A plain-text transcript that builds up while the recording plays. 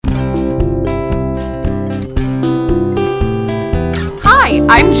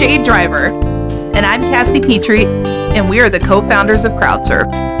I'm Jade Driver. And I'm Cassie Petrie, and we are the co-founders of CrowdSurf,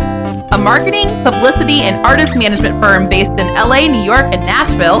 A marketing, publicity, and artist management firm based in LA, New York, and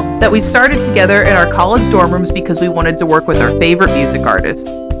Nashville that we started together in our college dorm rooms because we wanted to work with our favorite music artists.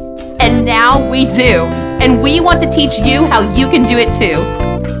 And now we do. And we want to teach you how you can do it too.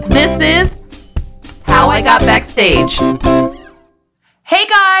 This is How I Got Backstage. Hey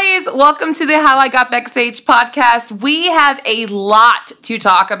guys, welcome to the How I Got Backstage podcast. We have a lot to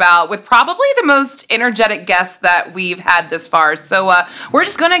talk about with probably the most energetic guests that we've had this far. So we're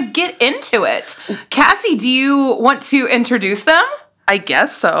just going to get into it. Cassie, do you want to introduce them? I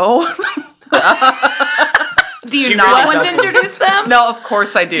guess so. Do you not want to introduce them? No, of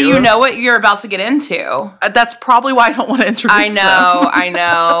course I do. Do you know what you're about to get into? That's probably why I don't want to introduce them. I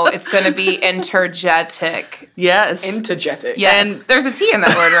know. It's going to be interjetic. Yes. Interjetic. Yes. And there's a T in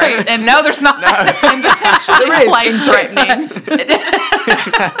that word, right? And no, there's not. No. And potentially life-threatening.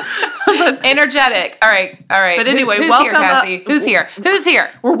 Energetic. All right. But anyway, who's welcome. Here, Cassie? Who's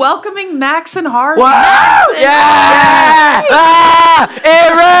here? We're welcoming Max and Harvey. Wow! Yeah!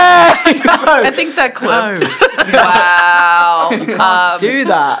 Eric! I think that clipped. Wow. Do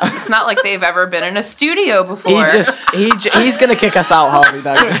that. It's not like they've ever been in a studio before. He's gonna kick us out, Harvey.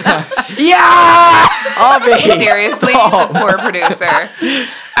 Yeah! Harvey! Seriously, the poor producer.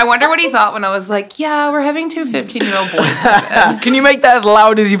 I wonder what he thought when I was like, yeah, we're having two 15-year-old boys come in. Can you make that as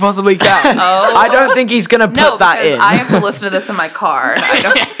loud as you possibly can? Oh. I don't think he's going to put that in. I have to listen to this in my car. I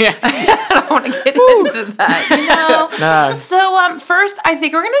don't want to get into that, you know? No. So first, I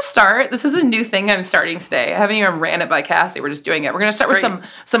think we're going to start. This is a new thing I'm starting today. I haven't even ran it by Cassie. We're just doing it. We're going to start with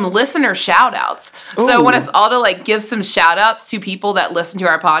some listener shout-outs. So I want us all to give some shout-outs to people that listen to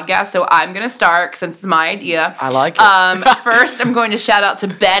our podcast. So I'm going to start since it's my idea. I like it. First, I'm going to shout out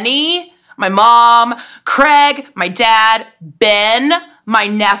to Benny, my mom, Craig, my dad, Ben, my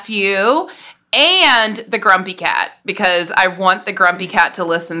nephew, and the Grumpy Cat, because I want the Grumpy Cat to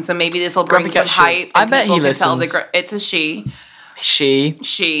listen, so maybe this will bring some hype. I bet he listens. It's a she. She.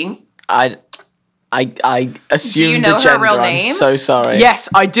 I assumed Do you know the gender. her real name? I'm so sorry. Yes,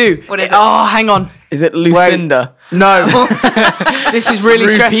 I do. What is it? Oh, hang on. Is it Lucinda? No. This is really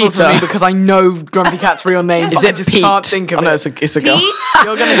stressful for me Rupita. because I know Grumpy Cat's real name. Is but I it just Pete? can't think of Oh, no, it. it's a girl. Pete?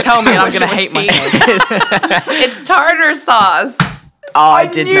 You're going to tell me and I'm wish going to it was hate Pete. myself. It's tartar sauce. Oh, I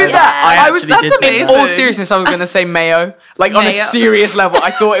did knew know that. that. That's did know amazing. In all seriousness, I was going to say mayo. On a Mayo. serious level.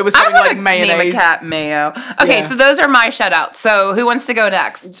 I thought it was I something want like to mayonnaise. name a cat Mayo. Okay, Yeah. so those are my shout-outs. So who wants to go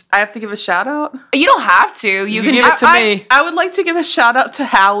next? I have to give a shout out. You don't have to. You can give it to me. I would like to give a shout out to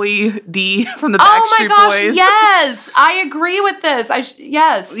Howie D from the Oh Backstreet my gosh, Boys. yes. I agree with this.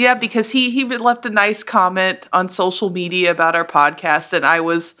 Yes. Yeah, because he left a nice comment on social media about our podcast, and I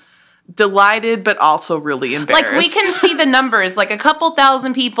was delighted, but also really embarrassed. We can see the numbers, a couple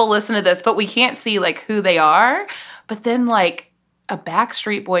thousand people listen to this, but we can't see who they are. But then a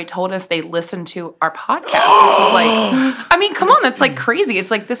Backstreet Boy told us they listened to our podcast, which is come on, that's crazy. It's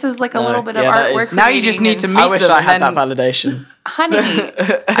this is a little bit of that artwork. is- Now you just need to meet I wish them I had and that validation. Honey,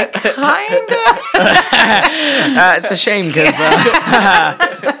 I kinda. It's a shame because.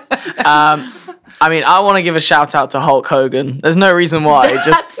 I want to give a shout out to Hulk Hogan. There's no reason why.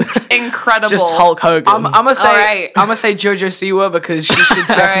 That's incredible. Just Hulk Hogan. I'm gonna say All right. I'm gonna say Jojo Siwa because she should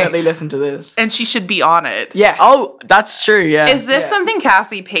definitely listen to this. and she should be on it. Yes. Oh, that's true. Yeah. Is this something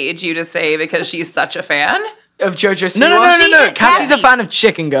Cassie paid you to say because she's such a fan? Of Jojo Siwa. No. Cassie's a Cassie. fan of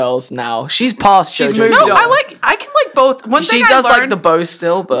Chicken Girls now. She's past She's JoJo. moved No, on. I can like both. One She thing does I like learned, the bow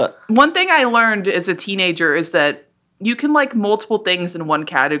still, but one thing I learned as a teenager is that you can like multiple things in one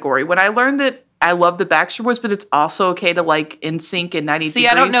category. When I learned that I love the Backstreet Boys, but it's also okay to like NSYNC and 90 See,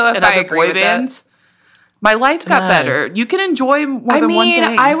 Degrees I don't know if and I other agree boy with that. bands. My life got No. better. You can enjoy more than one thing.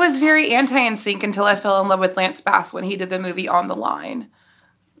 I was very anti-NSYNC until I fell in love with Lance Bass when he did the movie On the Line.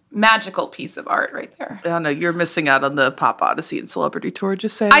 Magical piece of art right there. I don't know. You're missing out on the Pop Odyssey and Celebrity Tour.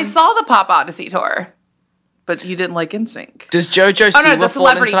 Just saying. I saw the Pop Odyssey tour. but you didn't like NSYNC. does JoJo Oh no, Siwa the fall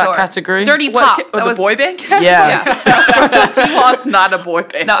celebrity into that tour. category? Dirty What, Pop. the That was boy band? Yeah. Yeah. Siwa's not a boy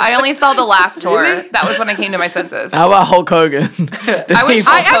band. No, I only saw the last tour. Really? That was when I came to my senses. How about Hulk Hogan? I wish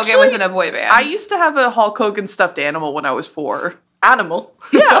Hulk Hogan actually- was in a boy band. I used to have a Hulk Hogan stuffed animal when I was 4. Animal.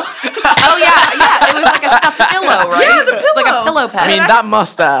 Yeah. Oh yeah. It was like a stuffed pillow, right? Yeah, the pillow. Like a pillow pet. I mean, that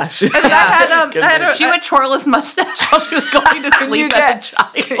mustache. And then I had a she had a chorless mustache while she was going to sleep as a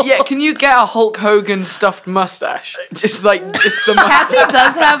child. Yeah, can you get a Hulk Hogan stuffed mustache? Just the mustache. Cassie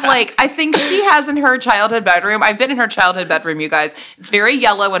does have I think she has in her childhood bedroom. I've been in her childhood bedroom, you guys. It's very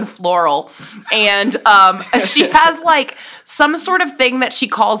yellow and floral, and she has some sort of thing that she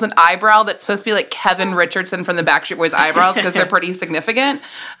calls an eyebrow that's supposed to be like Kevin Richardson from the Backstreet Boys eyebrows because they're pretty significant.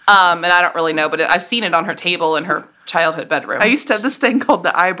 And I don't really know, but I've seen it on her table in her childhood bedroom. I used to have this thing called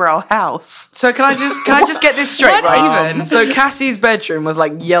the eyebrow house. So can I just get this straight, What right? even? So Cassie's bedroom was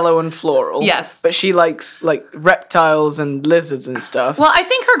like yellow and floral. Yes. But she likes like reptiles and lizards and stuff. Well, I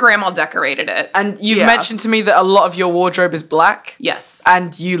think her grandma decorated it. And you've Yeah. mentioned to me that a lot of your wardrobe is black. Yes.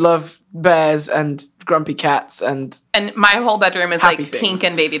 And you love bears and grumpy cats and And my whole bedroom is Happy like things. pink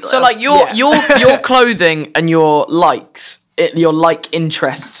and baby blue. So like your Yeah. your clothing and your likes, your like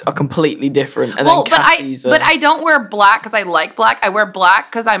interests are completely different. And well, then Cassie's but I don't wear black because I like black. I wear black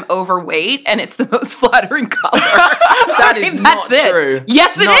because I'm overweight and it's the most flattering color. That is not true.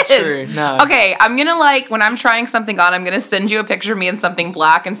 Yes, it Not is. true, no. Okay, I'm gonna like when I'm trying something on, I'm gonna send you a picture of me in something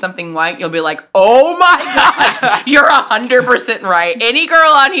black and something white. You'll be like, oh my gosh, you're 100% right. Any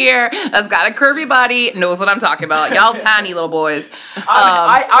girl on here that's got a curvy body knows what I'm talking about. Y'all tiny little boys.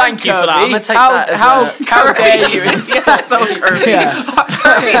 I'm thank you for that. I'm gonna take how, that as how dare you? Yeah, so curvy. Yeah.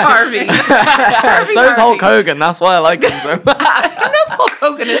 Curvy Harvey. Curvy So is Hulk Harvey. Hogan. That's why I like him so much. I don't know if Hulk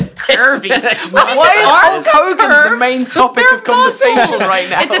Hogan is curvy. Why is Hulk Hogan the main topic of conversation right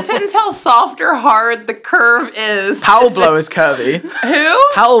now? It depends how soft or hard the curve is. Pablo is curvy. Who?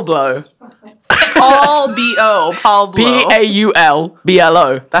 Pablo. Paul B.O. Paul Blow.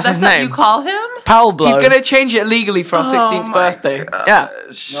 Paulblo. That's his That's what name. you call him? Pablo. He's gonna change it legally for our 16th my birthday. Yeah.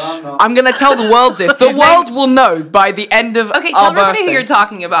 I'm gonna tell the world this. The world will know by the end of Okay, tell our everybody birthday. who you're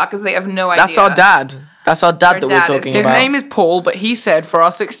talking about because they have no idea. That's our dad. That's our dad Our that dad we're is talking His about. name is Paul, but he said for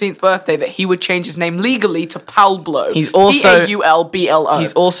our 16th birthday that he would change his name legally to Paulblo. He's also- Paulblo.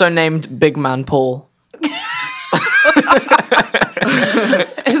 He's also named Big Man Paul.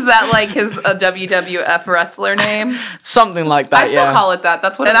 Is that like his WWF wrestler name? Something like that, I still yeah. call it that.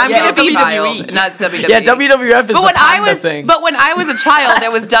 That's what And it I'm was gonna as a be child. WWE. No, it's WWE. Yeah, WWF is But the when I panda was, thing. but when I was a child,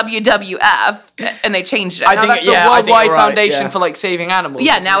 it was WWF, and they changed it. I Now think that's yeah, the I think Worldwide you're right, Foundation yeah. for like saving animals.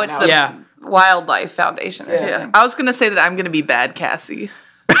 yeah, isn't now it it's the Yeah. Wildlife Foundation. Or Yeah. something. I was gonna say that I'm gonna be bad Cassie.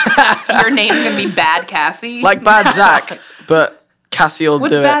 Your name's gonna be Bad Cassie. Like Bad Zach, but Cassie will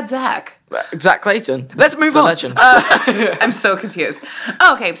What's do Bad Zach? it. Zach Clayton. Let's move The on. legend. I'm so confused.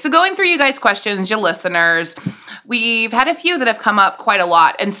 Okay, so going through you guys' questions, your listeners, we've had a few that have come up quite a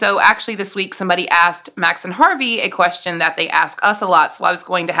lot. And so actually this week somebody asked Max and Harvey a question that they ask us a lot. So I was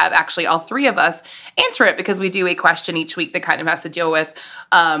going to have actually all three of us answer it because we do a question each week that kind of has to deal with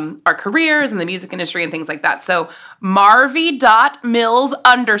our careers and the music industry and things like that. So Marvy.mills_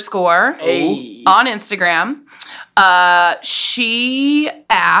 Hey. on Instagram. She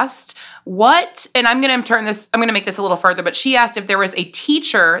asked what, and I'm going to make this a little further, but she asked if there was a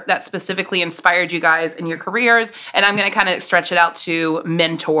teacher that specifically inspired you guys in your careers. And I'm going to kind of stretch it out to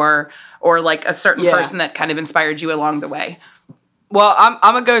mentor or like a certain Yeah. person that kind of inspired you along the way. Well, I'm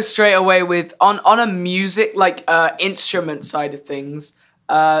gonna go straight away with on a music like instrument side of things.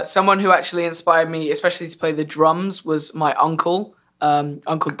 Someone who actually inspired me, especially to play the drums, was my uncle,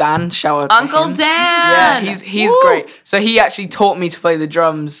 Uncle Dan. Shout out to Uncle him. Dan! Yeah, he's Woo! great. So he actually taught me to play the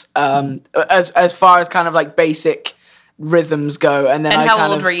drums, as far as kind of like basic rhythms go. And then And I how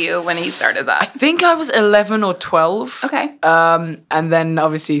kind old of, were you when he started I that? think I was 11 or 12. Okay. And then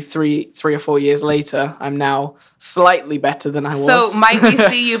obviously three or 4 years later, I'm now slightly better than I was. So might we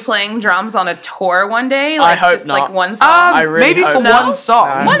see you playing drums on a tour one day? Like hope just like not. one song? I really maybe hope for not. one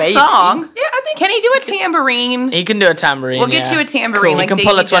song. One maybe. song? Yeah, I think. Can he do a tambourine? He can do a tambourine. We'll get yeah. you a tambourine, He like can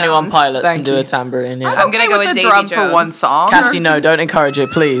pull a Davy 21 Jones. Pilots Thank and do you. a tambourine. Yeah. I'm gonna go with the Davy drum for Jones. one song. Cassie, no, don't encourage it,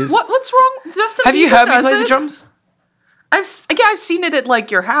 please. What's wrong? Justin Have you Bieber heard me does play the it. drums? I've seen it at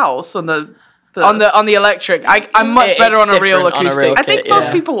like your house on the On the electric. I'm much better It's on a real different on a acoustic. real I think kit, most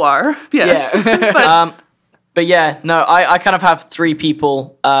yeah. people are. Yes. Yeah. But yeah, no, I kind of have three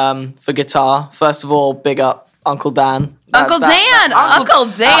people for guitar. First of all, big up Uncle Dan. Uncle Dan! Uncle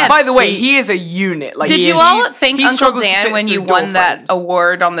Dan! By the way, he is a unit. Like, Did he you is- all he's- thank he Uncle struggles to Dan fit when you through door won that frames.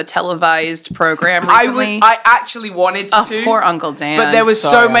 award on the televised program I recently? actually wanted to, Poor Uncle Dan. but there was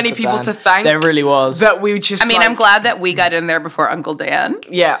Sorry, so many Uncle people Dan. to thank There really was. that we just. I mean, like, I'm glad that we got in there before Uncle Dan.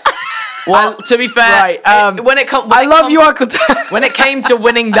 Yeah. Well, to be fair, Right, when it comes, I love you, Uncle Dan. When it came to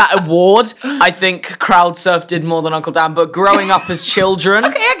winning that award, I think Crowdsurf did more than Uncle Dan. But growing up as children,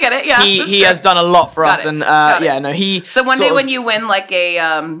 Okay, I get it. Yeah, that's he fair. has done a lot for Got us. it. And Got it. yeah, no, he. So one sort day of when you win like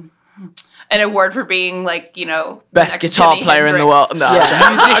an award for being like, you know, best next guitar Jimi player in the Hendrix. world, no,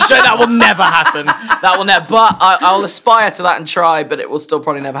 I'm sure that will never happen. That will never. But I'll aspire to that and try. But it will still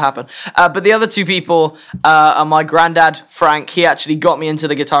probably never happen. But the other two people are my granddad Frank. He actually got me into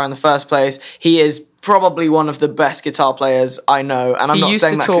the guitar in the first place. He is probably one of the best guitar players I know, and I'm He not used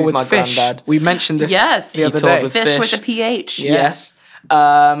saying to that 'cause tour he's with my Fish. granddad. We mentioned this Yes. the other He toured day. with Fish with Fish. a PH. Yeah. Yes.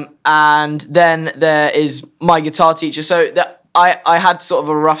 And then there is my guitar teacher. So I had sort of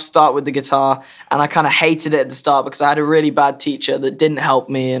a rough start with the guitar, and I kind of hated it at the start because I had a really bad teacher that didn't help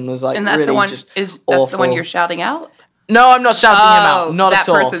me and was like And that's really the one just that's awful. the one you're shouting out? No, I'm not shouting him Oh, out. Not that at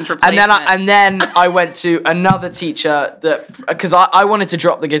all. person's And then replacement. I went to another teacher because I wanted to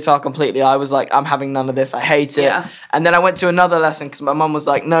drop the guitar completely. I was like, I'm having none of this. I hate it. Yeah. And then I went to another lesson because my mum was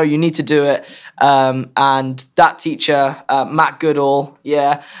like, no, you need to do it. And that teacher, Matt Goodall,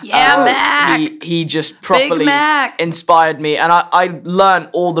 Yeah, Mac. He just properly Mac. inspired me, and I learned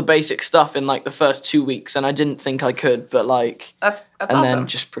all the basic stuff in like the first 2 weeks, and I didn't think I could, but like, That's and awesome. then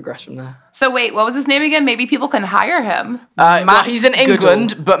just progressed from there. So wait, what was his name again? Maybe people can hire him. Well, he's in Goodall.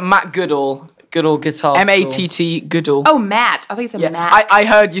 England, but Matt Goodall Guitar School. Matt Goodall. Oh, Matt. I think it's a Yeah, Matt. I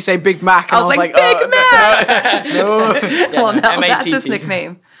heard you say Big Mac, and I was like, oh, Big Mac. no. Well, no, that's his MATT.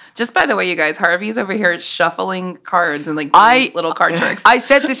 nickname. Just by the way, you guys, Harvey's over here shuffling cards and like I- doing little card tricks. I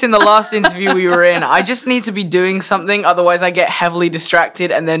said this in the last interview we were in. I just need to be doing something, otherwise I get heavily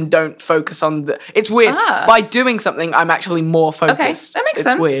distracted and then don't focus on the. It's weird. Ah. By doing something, I'm actually more focused. Okay, that makes it's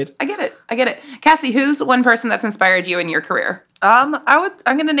sense. weird. I get it. Cassie, who's one person that's inspired you in your career? I'm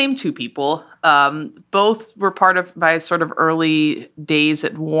going to name two people. Both were part of my sort of early days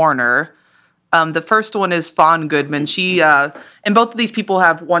at Warner. The first one is Fawn Goodman. She and both of these people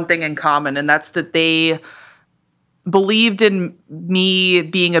have one thing in common, and that's that they believed in me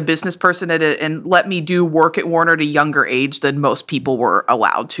being a business person and let me do work at Warner at a younger age than most people were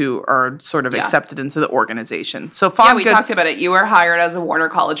allowed to or sort of Yeah. accepted into the organization. So Fawn Yeah, we talked about it. You were hired as a Warner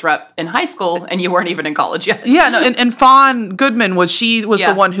College rep in high school, and you weren't even in college yet. Yeah, no, and Fawn Goodman was Yeah.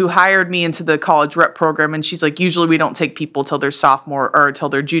 the one who hired me into the college rep program, and she's like, usually we don't take people till they're sophomore or till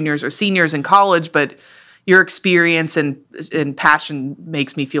they're juniors or seniors in college, but your experience and passion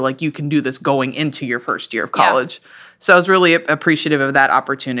makes me feel like you can do this going into your first year of Yeah. college. So I was really appreciative of that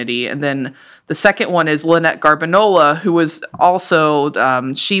opportunity. And then the second one is Lynette Garbanola, who was also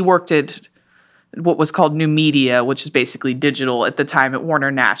she worked at what was called New Media, which is basically digital at the time at Warner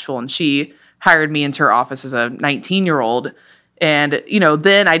Nashville, and she hired me into her office as a 19-year-old. And,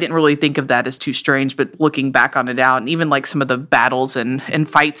 then I didn't really think of that as too strange, but looking back on it out, and even like some of the battles and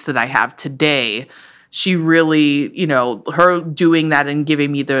fights that I have today, she really, her doing that and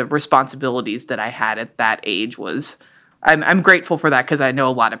giving me the responsibilities that I had at that age I'm grateful for that because I know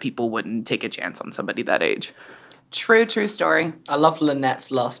a lot of people wouldn't take a chance on somebody that age. True story. I love Lynette's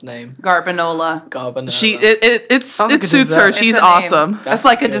last name, Garbanola. Garbanola. It Sounds like a suits her. dessert. She's It's a name. awesome. That's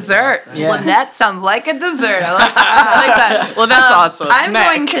like a good. dessert. Yeah. Lynette sounds like a dessert. I like that. Well, that's awesome. I'm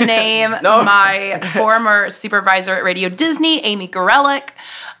Snack. going to name my former supervisor at Radio Disney, Amy Gorelick.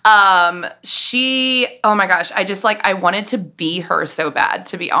 Oh my gosh, I wanted to be her so bad,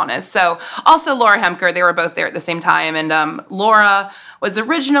 to be honest. So also Laura Hemker, they were both there at the same time. And Laura was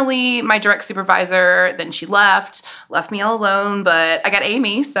originally my direct supervisor. Then she left me all alone, but I got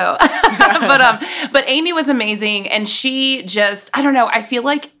Amy. So, but Amy was amazing. And she just, I don't know, I feel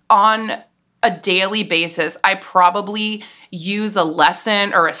like on a daily basis, I probably use a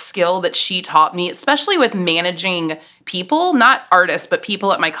lesson or a skill that she taught me, especially with managing people, not artists, but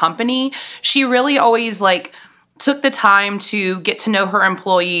people at my company. She really always took the time to get to know her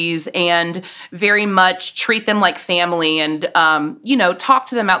employees and very much treat them like family and, talk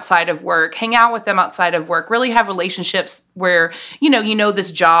to them outside of work, hang out with them outside of work, really have relationships where,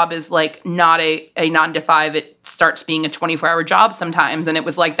 this job is not a 9 to 5. It starts being a 24-hour job sometimes. And it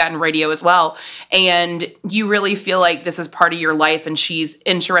was like that in radio as well. And you really feel like this is part of your life and she's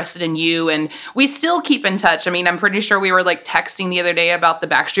interested in you. And we still keep in touch. I mean, I'm pretty sure we were texting the other day about the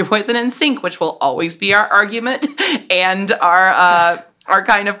Backstreet Boys and NSYNC, which will always be our argument and our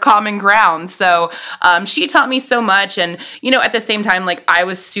kind of common ground. So she taught me so much. And, at the same time, I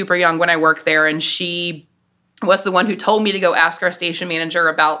was super young when I worked there, and she was the one who told me to go ask our station manager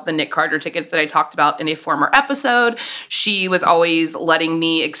about the Nick Carter tickets that I talked about in a former episode. She was always letting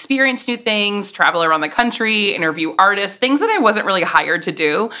me experience new things, travel around the country, interview artists, things that I wasn't really hired to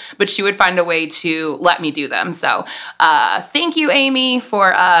do, but she would find a way to let me do them. So thank you, Amy,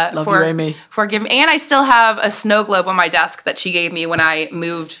 for Amy. for giving. And I still have a snow globe on my desk that she gave me when I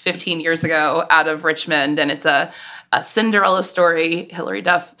moved 15 years ago out of Richmond, and it's a Cinderella story, Hillary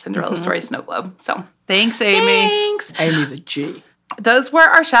Duff Cinderella story snow globe. So Thanks, Amy. thanks. Amy's a G. Those were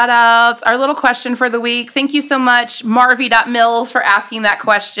our shout outs, our little question for the week. Thank you so much, Marvy.Mills, for asking that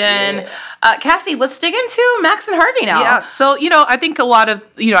question. Cassie, let's dig into Max and Harvey now. Yeah. So, I think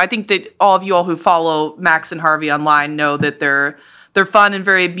I think that all of you all who follow Max and Harvey online know that they're they're fun and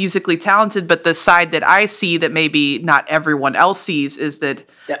very musically talented, but the side that I see that maybe not everyone else sees is that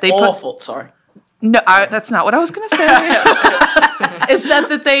they awful. Sorry. No, that's not what I was going to say. It's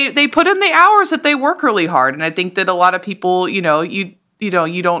that they put in the hours, that they work really hard, and I think that a lot of people, you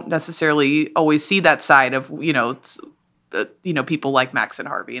don't necessarily always see that side of people like Max and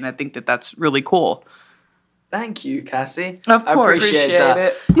Harvey, and I think that that's really cool. Thank you, Cassie. Of course. I appreciate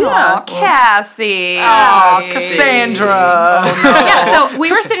that. Yeah, Cassie. Oh, Cassandra. Oh, no. Yeah, so we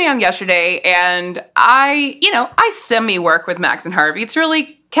were sitting down yesterday, and I semi work with Max and Harvey. It's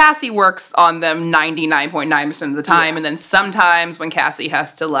really Cassie works on them 99.9% of the time, and then sometimes when Cassie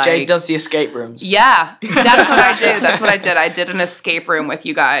has to Jade does the escape rooms. Yeah, that's what I do. That's what I did. I did an escape room with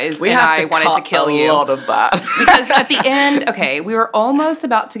you guys, and I wanted to kill you. A lot of that because at the end, we were almost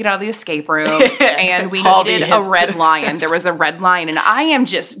about to get out of the escape room, and we needed a red lion. There was a red lion, and I am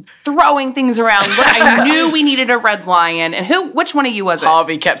just throwing things around. Look, I knew we needed a red lion, and which one of you was it?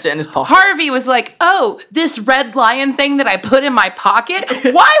 Harvey kept it in his pocket. Harvey was like, "Oh, this red lion thing that I put in my pocket.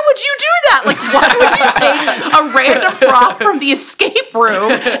 Why would you do that? Like, why would you take a random prop from the escape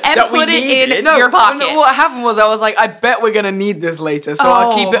room and put it in your pocket?" No, what happened was I was like, I bet we're gonna need this later, so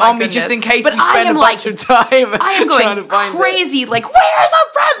I'll keep it on me just in case we spend a bunch of time. I am going crazy. Like, where's a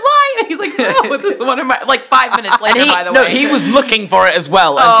red lion? He's like, "Oh, this is one of my." Like 5 minutes later, by the way. No, he was looking for it as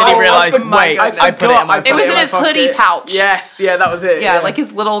well until he realized. Wait, I put it in my pocket. It was in his hoodie pouch. Yes, that was it. Yeah, like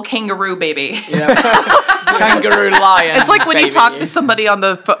his little kangaroo baby. Yeah. Kangaroo lion. It's like when you talk to somebody on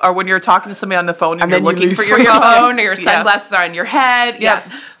the or when you're talking to somebody on the phone and you're looking for your phone or your sunglasses are on your head. Yes.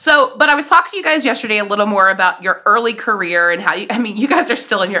 So, but I was talking to you guys yesterday a little more about your early career and how you guys are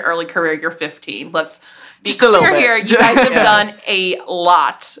still in your early career. You're 15. Let's be clear here. You guys have done a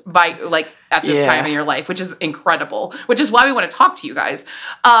lot at this time in your life, which is incredible, which is why we want to talk to you guys.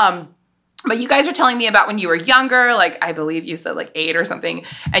 But you guys are telling me about when you were younger, like I believe you said like 8 or something,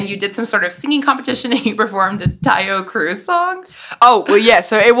 and you did some sort of singing competition and you performed a Tayo Cruz song. Oh, well, yeah.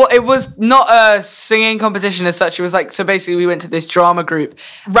 So it was not a singing competition as such. It was like, so basically we went to this drama group.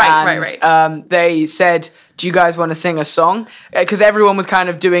 Right. They said, do you guys want to sing a song? Because everyone was kind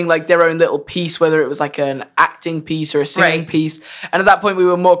of doing like their own little piece, whether it was like an acting piece or a singing piece. And at that point we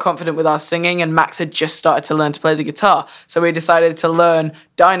were more confident with our singing, and Max had just started to learn to play the guitar. So we decided to learn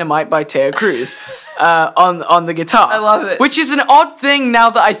Dynamite by Tayo Cruz on the guitar. I love it. Which is an odd thing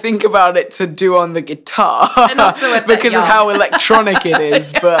now that I think about it to do on the guitar. And also because of how electronic it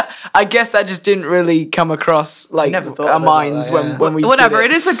is. But I guess that just didn't really come across like our minds when we Whatever,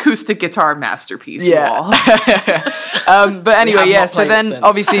 did it is acoustic guitar masterpiece, yeah. you all. But anyway, so then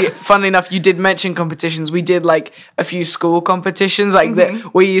obviously, funnily enough, you did mention competitions. We did like a few school competitions. Like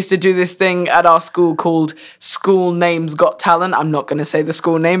we used to do this thing at our school called School Names Got Talent. I'm not going to say the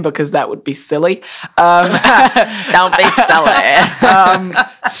school name because that would be silly. Don't be silly.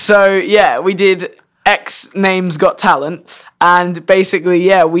 So yeah, we did X Names Got Talent, and basically,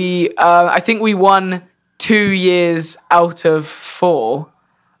 yeah, we I think we won 2 years out of 4.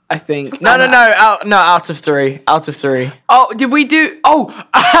 I think. No, out of 3. Out of 3. Oh, did we do? Oh,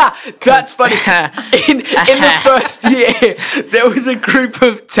 that's funny. In the first year, there was a group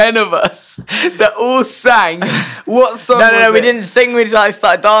of 10 of us that all sang. What song? No, we didn't sing. We just like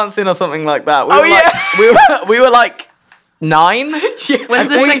started dancing or something like that. We were like 9. Was this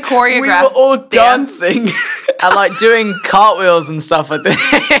a choreographed? We were all dancing and like doing cartwheels and stuff. I think.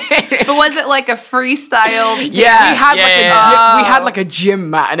 But was it like a freestyle? Yeah, we had like a gym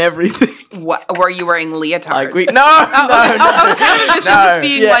mat and everything. Were you wearing leotards? Like we, No. I was kind of just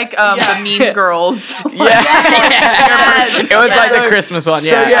being like the Mean Girls. Yes. It was like the Christmas one.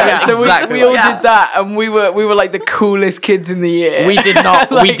 So we all did that, and we were like the coolest kids in the year. We did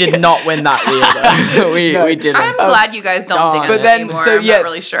not. We did not win that year though. We didn't. I'm glad you guys don't think of it anymore. I'm not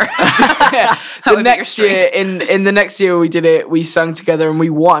really sure. The next year, in the next year we did it, we sung together and we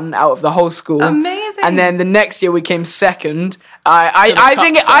won out of the whole school. Amazing. And then the next year we came second. I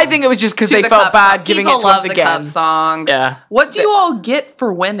think it was just because they felt bad giving it to us again. People love the cup song. Yeah. What do you all get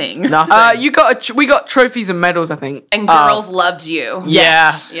for winning? Nothing. We got trophies and medals, I think. And girls loved you.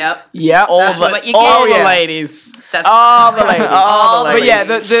 Yeah. Yep. Yeah. That's what you all get. the ladies. All the ladies. But yeah,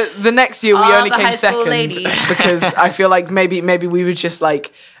 the next year we All only the came high school second ladies. because I feel like maybe we were just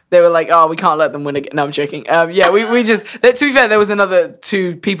like, they were like, oh, we can't let them win again. No, I'm joking. We just, to be fair, there was another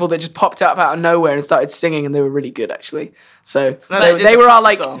 2 people that just popped up out of nowhere and started singing, and they were really good actually. So they were all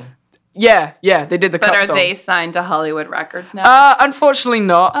like, song. Yeah, they did the cup But song. are they signed to Hollywood Records now? Unfortunately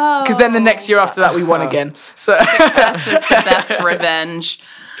not, because then the next year after that we won again. So Success is the best revenge.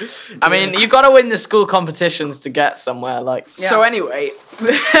 I mean, you got to win the school competitions to get somewhere. Like, So anyway,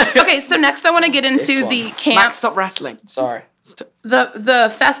 Okay, so next I want to get into This one. the Max, camp, stop rattling. sorry,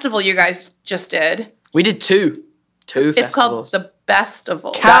 the festival you guys just did. we did two It's called festivals. the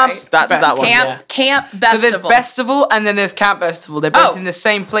Bestival. That's right? that one. Camp Yeah. Camp So there's Bestival. Festival and then there's Camp Festival. They're both Oh. in the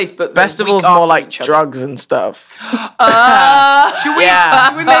same place, but the Festival's week more after like each other. drugs and stuff. Should we? Yeah.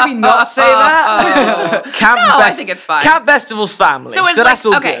 Should we maybe not say that? Camp No, I think it's fine. Camp Festival's family. So it's that's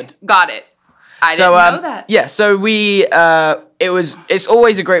like, all okay, good. got it. I So didn't know that. yeah, so we it's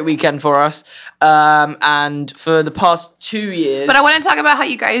always a great weekend for us. And for the past 2 years, But I want to talk about how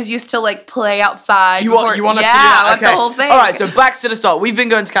you guys used to like play outside. You want us to do that? I want the whole thing. All right, so back to the start. We've been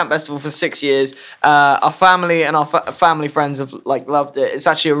going to Camp Festival for 6 years. Our family and our family friends have like loved it. It's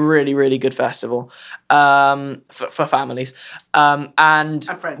actually a really, really good festival for families. And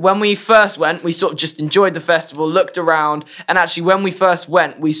friends. when we first went, we sort of just enjoyed the festival, looked around, and actually when we first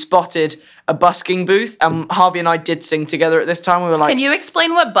went, we spotted a busking booth, and Harvey and I did sing together at this time. We were like, Can you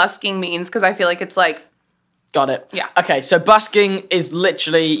explain what busking means? Because I feel like it's like got it. Yeah. Okay, so busking is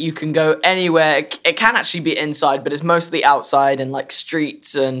literally you can go anywhere. It can actually be inside, but it's mostly outside and like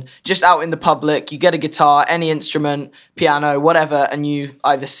streets and just out in the public. You get a guitar, any instrument, piano, whatever, and you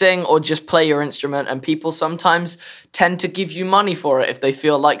either sing or just play your instrument. And people sometimes tend to give you money for it if they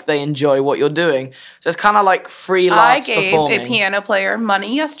feel like they enjoy what you're doing. So it's kind of like freelance I gave performing. a piano player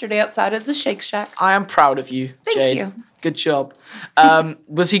money yesterday outside of the Shake Shack. I am proud of you, Thank Jade. you. Good job.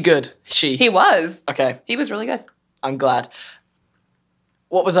 Was he good? She. He was. Okay. He was really good. I'm glad.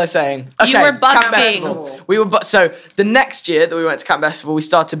 What was I saying? You were Camp busking. Festival. We were so the next year that we went to Camp Festival, we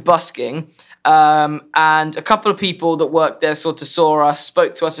started busking, and a couple of people that worked there sort of saw us,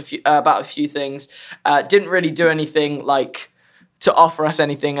 spoke to us about a few things, didn't really do anything like to offer us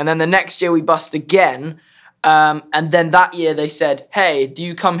anything, and then the next year we busked again. And then that year they said, hey, do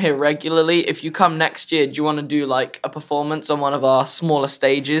you come here regularly? If you come next year, do you want to do like a performance on one of our smaller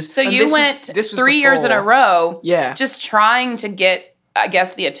stages? So And you this was- went this was 3 years in a before- row, Yeah. just trying to get, I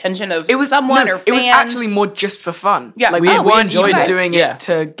guess, the attention of It was someone no, or fans. It was actually more just for fun. Yeah. Like We weren't enjoyed even it. doing Yeah. it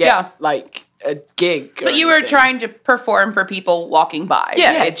to get Yeah. like a gig. or But you were anything. trying to perform for people walking by.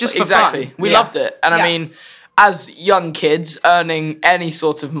 Yeah, it's just for exactly. fun. We Yeah. loved it, and Yeah. I mean, as young kids, earning any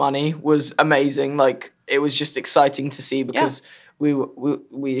sort of money was amazing. Like it was just exciting to see because we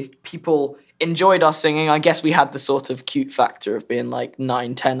people enjoyed our singing. I guess we had the sort of cute factor of being like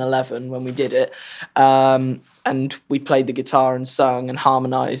 9, 10, 11 when we did it. And we played the guitar and sung and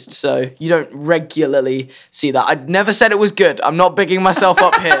harmonized. So you don't regularly see that. I'd never said it was good. I'm not bigging myself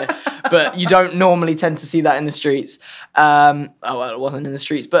up here, but you don't normally tend to see that in the streets. Oh, well, it wasn't in the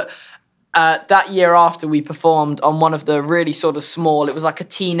streets, but that year after we performed on one of the really sort of small, it was like a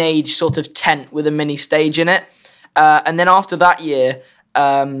teenage sort of tent with a mini stage in it. And then after that year,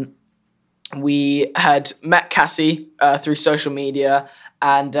 we had met Cassie through social media,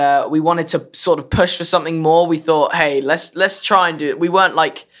 and we wanted to sort of push for something more. We thought, hey, let's try and do it. We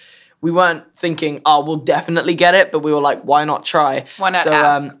weren't thinking, oh, we'll definitely get it, but we were like, why not try? Why not so,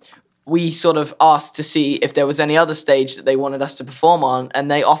 ask? We sort of asked to see if there was any other stage that they wanted us to perform on,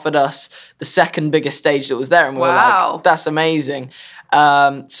 and they offered us the second biggest stage that was there, and we were Wow. like, that's amazing.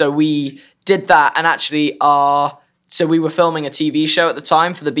 So we did that, and actually so we were filming a TV show at the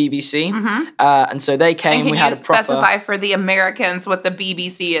time for the BBC, and so they came. And can we you had a proper. specify for the Americans what the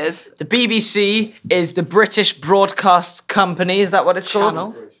BBC is? The BBC is the British Broadcast Company. Is that what it's called?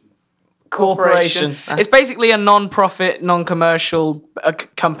 Channel. Corporation. It's basically a non-profit, non-commercial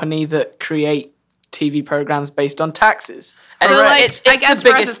company that create TV programs based on taxes. And So, like, it's I guess the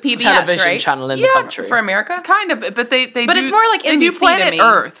for us biggest it's PBS, television right? channel in the country. For America? Kind of, but they But do, it's more like they do NBC to Planet me.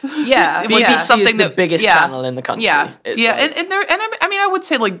 Earth. Yeah. It would yeah. be something is the that biggest yeah. channel in the country. Yeah. It's Yeah, like- I mean, I would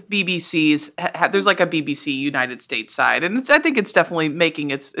say like BBC's. There's like a BBC United States side, and I think it's definitely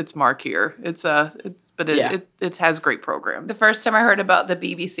making its mark here. Yeah. It has great programs. The first time I heard about the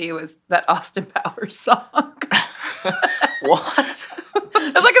BBC was that Austin Powers song. what?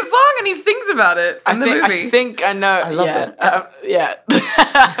 It's like a song, and he sings about it in the movie. I think I know. I love yeah. it.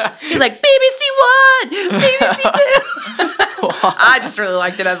 Yeah. He's like, BBC One, BBC Two. I just really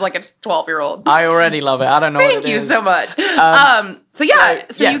liked it as like a 12-year-old. I already love it. I don't know what Thank it you is. so much. So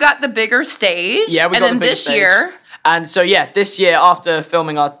yeah. you got the bigger stage. Yeah, we and got then the bigger this stage. year, And so, yeah, this year after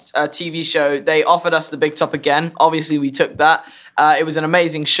filming our TV show, they offered us the Big Top again. Obviously, we took that. It was an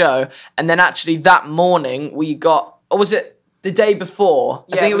amazing show. And then actually that morning we got, or was it the day before?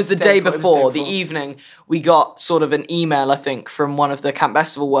 Yeah, I think it was the day before, the before. evening, we got sort of an email, I think, from one of the Camp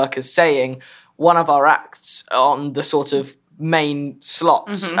Festival workers saying one of our acts on the sort of main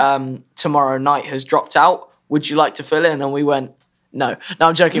slots tomorrow night has dropped out. Would you like to fill in? And we went, No,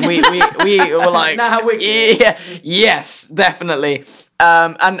 I'm joking. We were like, Nah, we're yeah, yes, definitely.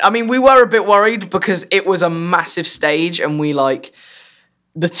 And I mean, we were a bit worried because it was a massive stage, and we like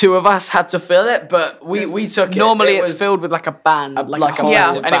the two of us had to fill it, but we took it. Normally, It it's was filled with like a band, like a whole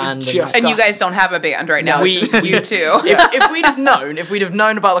massive and it was band just And you us. guys don't have a band right now. It's just you two. if we'd have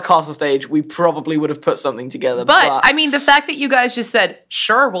known about the castle stage, we probably would have put something together. But I mean, the fact that you guys just said,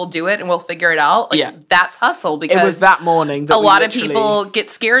 "Sure, we'll do it and we'll figure it out," like, Yeah. that's hustle, because it was that morning that a we lot of literally- people get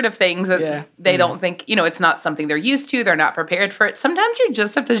scared of things that Yeah. they don't think, it's not something they're used to. They're not prepared for it. Sometimes you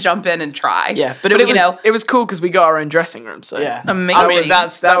just have to jump in and try. Yeah, But it was, you know, it was cool because we got our own dressing room. So Yeah. amazing. I mean, that's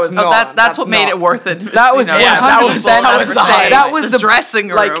that's what made it worth it. That was that was the high. That was the dressing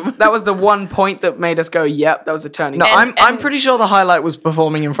room. like that was the one point that made us go, "Yep, that was the turning." No, point. I'm pretty sure the highlight was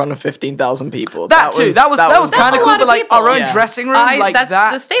performing in front of 15,000 people. That too. That was kind That's of a cool. lot But of like people. our own Yeah. dressing room, like that's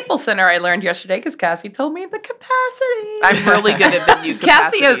that. the Staples Center I learned yesterday because Cassie told me the capacity. I'm really good at venue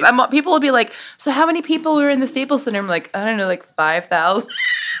Cassie is. capacities. People will be like, "So how many people were in the Staples Center?" I'm like, "I don't know, like 5,000."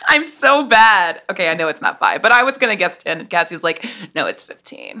 I'm so bad. Okay, I know it's not 5, but I was gonna guess 10. And Cassie's like, "No, it's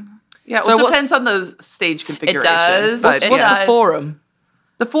 15." Yeah, So well, it what's- depends on the stage configuration. does. but It What's does. the forum?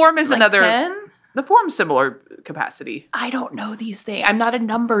 the forum is Like another. 10? The forum's similar capacity. I don't know these things. I'm not a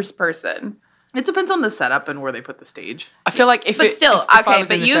numbers person. It depends on the setup and where they put the stage. I feel like if But it, still, if I okay. was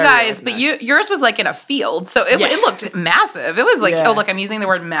But in this you area, guys, I'd but know. yours was like in a field, so it, Yeah. it looked massive. It was like, Yeah. oh look, I'm using the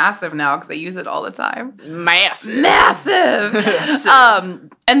word massive now because I use it all the time. massive. Massive.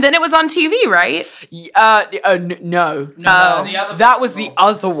 And then it was on TV, right? No. Oh. That was the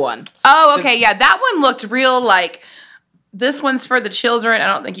other one. Oh, okay, yeah, that one looked real like. This one's for the children. I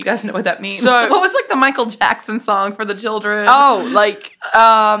don't think you guys know what that means. So- what was like the Michael Jackson song for the children? Oh, like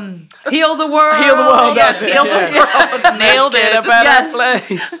Heal the World. Heal the World, Yes, that's it, Heal yeah. the World. Nailed Make it. it a better Yes.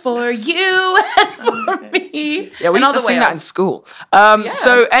 place. For you and for me. Yeah, we and all used to the sing that in whales. school. Yeah.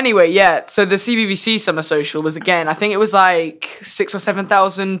 So anyway, yeah. So the CBBC Summer Social was again. I think it was like 6,000 or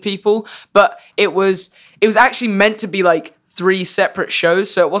 7,000 people, but it was actually meant to be like 3 separate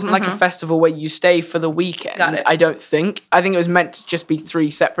shows. So it wasn't like a festival where you stay for the weekend. Got it. I don't think. I think it was meant to just be 3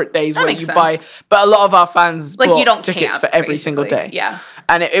 separate days That where makes you sense. buy. But a lot of our fans Like, you bought don't tickets camp, for every single basically. day. Yeah.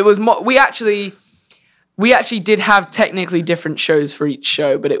 And it was more. We actually did have technically different shows for each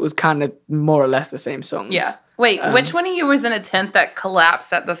show, but it was kind of more or less the same songs. Yeah. Wait, which one of you was in a tent that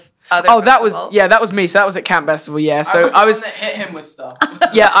collapsed at the other Oh, that was festival? that was me. So that was at Camp Festival. Yeah. So I was that hit him with stuff.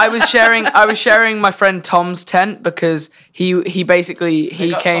 yeah, I was sharing my friend Tom's tent because he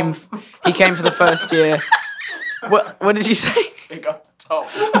came for the first year. What did you say? Big up Tom.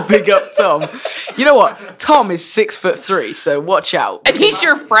 Big up Tom. You know what? Tom is 6'3", so watch out. And he's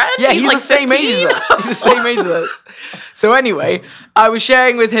your friend? Yeah, he's like the same age 15? as us. He's the same age as us. So anyway, I was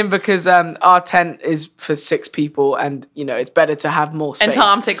sharing with him because our tent is for 6 people, and it's better to have more space. And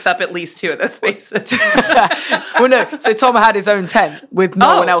Tom takes up at least 2 of those spaces. Well, no. So Tom had his own tent with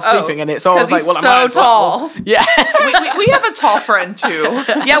no one else sleeping in it. So I was 'Cause like, he's well, I might so as well. tall. Yeah. we have a tall friend too.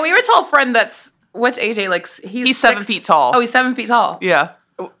 Yeah, we were a tall friend that's, what's AJ, like, he's 7 feet tall. Oh, he's 7 feet tall. Yeah.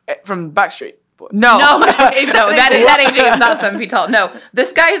 From Backstreet Boys. No. No, that AJ is not 7 feet tall. No,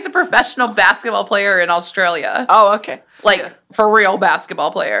 this guy is a professional basketball player in Australia. Oh, okay. Like, for real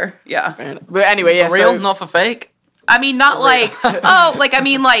basketball player. Yeah. Fair enough. But anyway, yeah. Real, So, not for fake. I mean, not like, like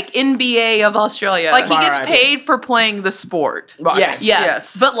NBA of Australia. Like he gets Alright. paid for playing the sport. yes. yes,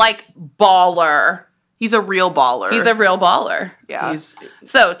 yes. but like baller. He's a real baller. He's a real baller. yeah.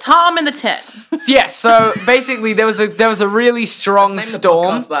 So Tom in the tent. Yes. So basically, there was a really strong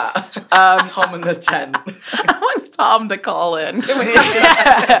storm. Tom in the tent. I want Tom to call in. Can we-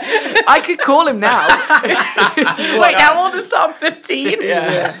 I could call him now. Wait, how old is Tom? 15?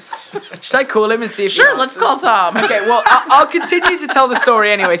 Yeah. Should I call him and see if he Sure, let's answers? call Tom. Okay, well, I'll continue to tell the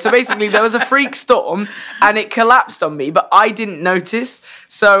story anyway. So basically, there was a freak storm, and it collapsed on me, but I didn't notice.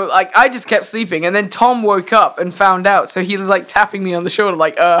 So, like, I just kept sleeping, and then Tom woke up and found out. So he was, like, tapping me on the shoulder,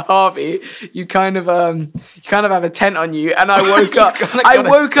 like, Harvey, you kind of have a tent on you. And I woke up. I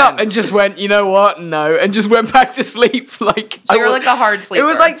woke up and just went, you know what? No. And just went back to sleep. Like, So you're like a hard sleeper. it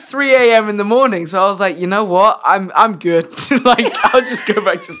was like 3 a.m. in the morning, so I was like, you know what? I'm good. Like, I'll just go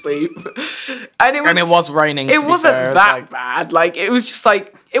back to sleep. And it was raining. it wasn't that bad. Like, it was just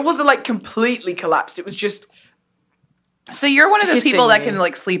like, it wasn't like completely collapsed. It was just, So you're one of those hitting people that me. can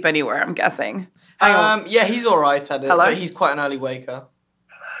like sleep anywhere, I'm guessing. Yeah, he's all right at it. Hello? But he's quite an early waker.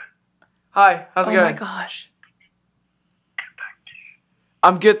 hi, how's it Oh going? my gosh.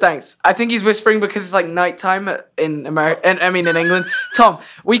 I'm good, thanks. I think he's whispering because it's like nighttime in America, and I mean in England. Tom,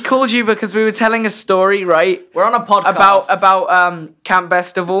 we called you because we were telling a story, right? We're on a podcast About Camp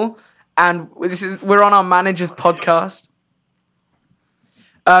Festival, and we're on our manager's podcast.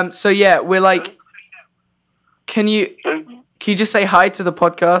 So yeah, we're like, can you just say hi to the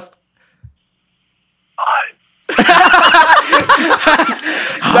podcast?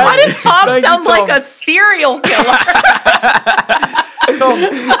 Why does Tom Thank you, sound Tom. like a serial killer? Tom,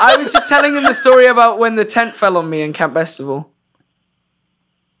 I was just telling him the story about when the tent fell on me in Camp Festival.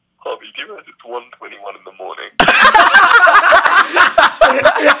 Harvey, do you realize it's 1:21 in the morning?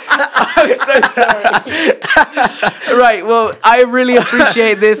 I'm so sorry. Right, well, I really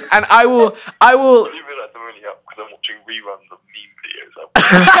appreciate this, and I will. I didn't realize I'm only up because I'm watching reruns of meme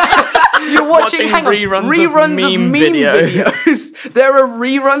videos. You're watching, hang on, reruns of meme videos. There are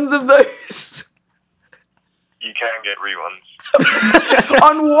reruns of those. You can get reruns.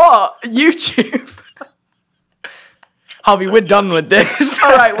 On what? YouTube. Harvey, we're done with this.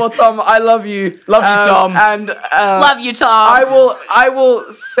 All right, well, Tom, I love you. Love you, Tom. And Love you, Tom. I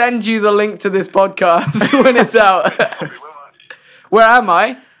will send you the link to this podcast when it's out. Harvey, where are you? Where am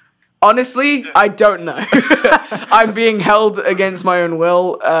I? Honestly, I don't know. I'm being held against my own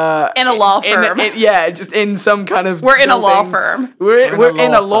will. In a law firm. Yeah, just in some kind of. We're in a law building. firm. We're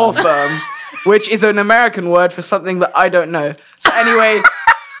in a law firm, which is an American word for something that I don't know. So anyway,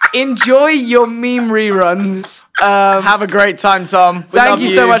 enjoy your meme reruns. Have a great time, Tom. We Thank love you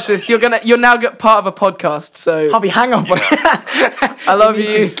so much for this. You're now part of a podcast. So Harvey, hang up. I love need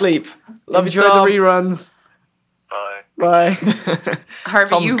you. to sleep. Love Enjoy you, Tom. the reruns. Bye. Bye. Harvey,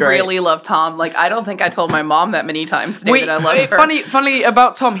 Tom's you great. really love Tom. Like, I don't think I told my mom that many times today that I love her. Funny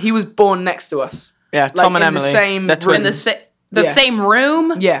about Tom, he was born next to us. Yeah, Like, Tom and in the Emily. same They're room. In twins. the Yeah. same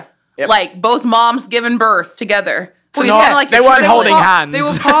room. Yeah. Yep. Like, both moms giving birth together. So he's not- kind of like they your weren't triplet. holding hands. They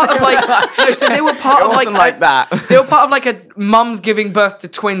were part of like no, so they were part It of wasn't like that. They were part of like a mums giving birth to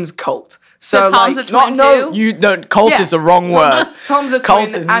twins cult. So Tom's like, a twin too? You don't. Cult Yeah. is the wrong word. Tom's a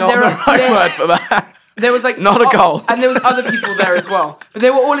Cult twin, is and not there the are right word for that. There was like Not a cult. and there was other people there as well. But they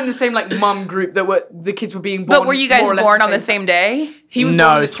were all in the same like mum group that were the kids were being born. But were you guys more or less born on the time. same day? He was No,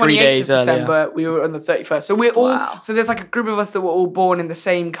 born on the 3 28th days of earlier. December. We were on the 31st. So we're all Wow. so there's like a group of us that were all born in the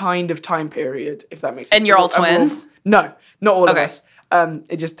same kind of time period, if that makes sense. And you're all So we're twins? No, not all of Okay. us.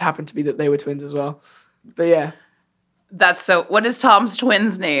 It just happened to be that they were twins as well. But yeah, That's so. What is Tom's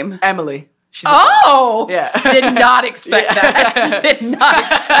twin's name? Emily. She's a Oh! Yeah. Did not expect that. Did not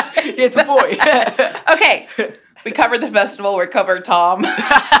expect yeah, it's a boy. Okay. We covered the festival. We covered Tom.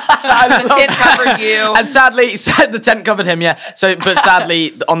 The tent covered you. And sadly, the tent covered him, yeah. But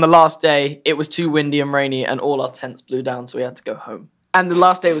sadly, on the last day, it was too windy and rainy, and all our tents blew down, so we had to go home. And the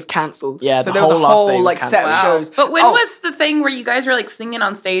last day was cancelled. Yeah, so the there was a whole last day whole was like set of cancelled. shows. But when Oh. was the thing where you guys were like singing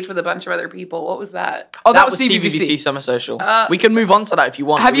on stage with a bunch of other people? What was that? Oh, that was CBBC CBBC. Summer Social. Uh, we can move on to that if you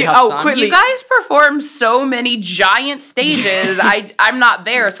want. Have Do we you- time? quickly- You guys perform so many giant stages. I'm not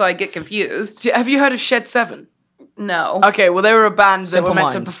there, so I get confused. Have you heard of Shed 7? No. Okay, well, they were a band that Simple were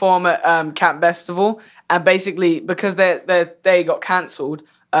meant to Minds. perform at Camp Festival, and basically because they got cancelled,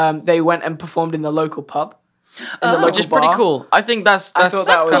 they went and performed in the local pub. Oh. Which is pretty bar. cool. I think that's I thought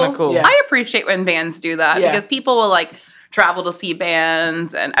that kind was- of cool. yeah. I appreciate when bands do that Yeah. because people will like travel to see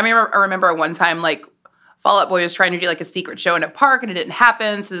bands. And I remember at one time like Fall Out Boy was trying to do like a secret show in a park and it didn't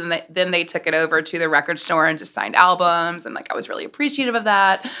happen. So then they took it over to the record store and just signed albums. And like I was really appreciative of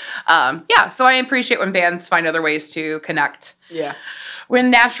that. Yeah, so I appreciate when bands find other ways to connect Yeah.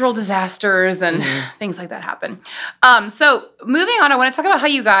 when natural disasters and things like that happen. So moving on, I want to talk about how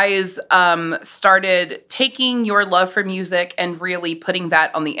you guys started taking your love for music and really putting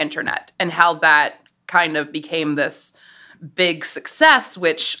that on the internet and how that kind of became this big success,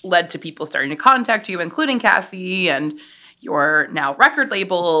 which led to people starting to contact you, including Cassie and your now record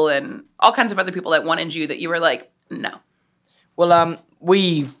label and all kinds of other people that wanted you that you were like, no. Well,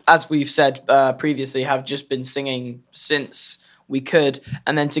 we, as we've said previously, have just been singing since we could,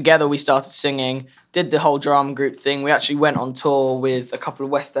 and then together we started singing, did the whole drama group thing. We actually went on tour with a couple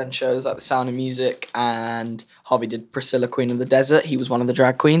of West End shows like The Sound of Music, and Harvey did Priscilla, Queen of the Desert. He was one of the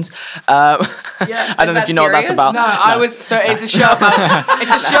drag queens. Yeah, I don't know is if you that know what that's serious? about. No, I was so it's a show about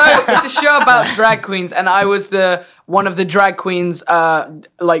it's a show about drag queens, and I was one of the drag queens,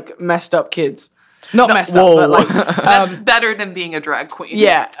 like messed up kids. Not messed up, but like That's better than being a drag queen.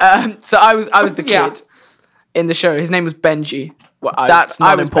 yeah. So I was the kid Yeah. in the show. His name was Benji. Well, That's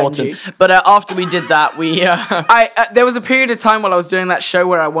I not was important. Benji. But after we did that, we... There was a period of time while I was doing that show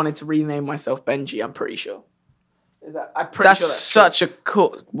where I wanted to rename myself Benji. I'm pretty sure. I'm pretty that's sure that's such a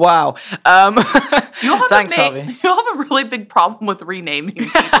cool... Wow. You'll have Thanks, a ma- Harvey. You'll have a really big problem with renaming people,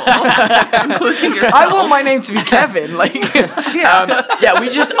 including yourself. I want my name to be Kevin. Like, Yeah, we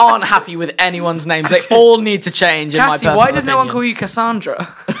just aren't happy with anyone's names. They all need to change, in my Cassie, personal why does no one opinion. call you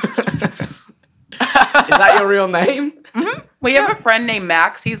Cassandra? Is that your real name? We have a friend named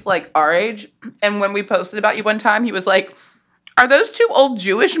Max. He's like our age. And when we posted about you one time, he was like, are those two old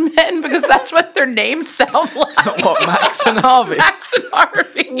Jewish men? Because that's what their names sound like. What, Max and Harvey? Max and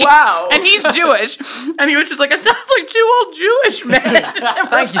Harvey. Wow. And he's Jewish. And he was just like, it sounds like two old Jewish men. And we're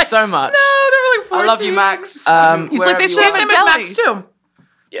Thank you like, so much. No, they were like 14. I love you, Max. He's like, Wherever they you should are. have His a name is deli. Max too.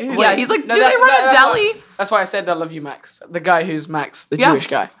 Yeah, he's like, do they that's- run a that's deli? why- That's why I said I love you, Max. The guy who's Max, the Yeah. Jewish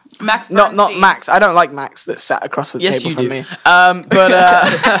guy. Max Not Bernstein. Max. I don't like Max that sat across the Yes, table you from do. me.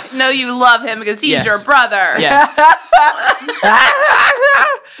 But No, you love him because he's Yes. your brother. Yes.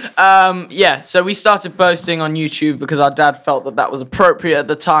 Yeah, so we started posting on YouTube because our dad felt that that was appropriate at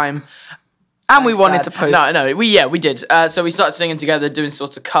the time. and we Thanks, wanted Dad. to post. No, we did. So we started singing together, doing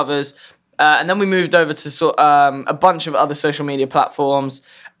sorts of covers, and then we moved over to a bunch of other social media platforms.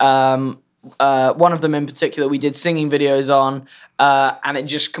 One of them in particular, we did singing videos on, and it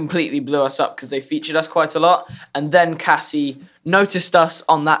just completely blew us up because they featured us quite a lot. And then Cassie noticed us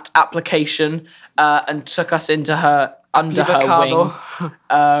on that application and took us into her under her Avocado.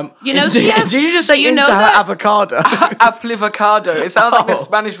 wing. You know, she has. Did you just say you into know her that- avocado? Aplivocado. It sounds like Oh. a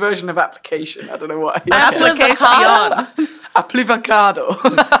Spanish version of application. I don't know why. Application. Aplivocado.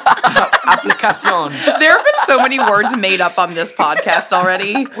 Application. There have been so many words made up on this podcast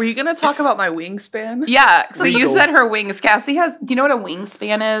already. Were you gonna talk about my wingspan? Yeah, so you Legal. said her wings. Cassie has. Do you know what a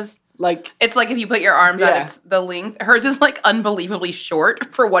wingspan is? Like, It's like if you put your arms out, Yeah. it's the length. Hers is like unbelievably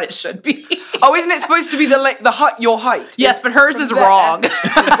short for what it should be. oh, isn't it supposed to be the height, your height? Yes, but hers is From there. wrong.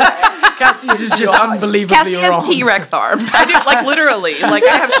 Cassie's is just unbelievably Cassie wrong. has T-Rex arms. I do, like, literally. Like,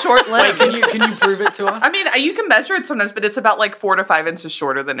 I have short Wait, limbs. can you prove it to us? I mean, you can measure it sometimes, but it's about like 4 to 5 inches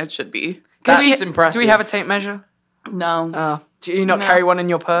shorter than it should be. That's impressive. Do we have a tape measure? No, Do you not No. carry one in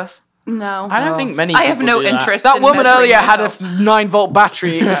your purse? no. I don't think many. I have people no do that. interest. That in woman measuring earlier had a myself. 9-volt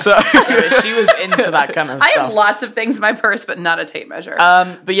battery, so She was into that kind of I stuff. have lots of things in my purse, but not a tape measure.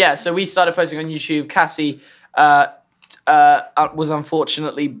 But yeah, so we started posting on YouTube. Cassie was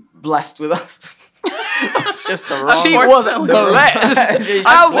unfortunately blessed with us. That's just the wrong. she word. wasn't blessed. She's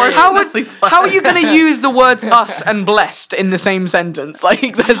How blessed. how are you going to use the words us and blessed in the same sentence?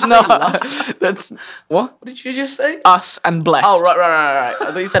 Like, there's not. That's what? What did you just say? Us and blessed. Oh, right. I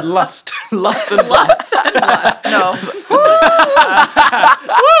thought you said lust. Lust and blessed. no.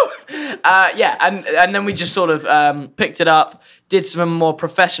 Yeah, and then we just sort of picked it up, did some more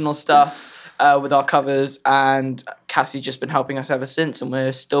professional stuff with our covers, and Cassie's just been helping us ever since, and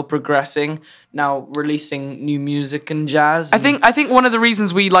we're still progressing, now releasing new music and jazz. I think one of the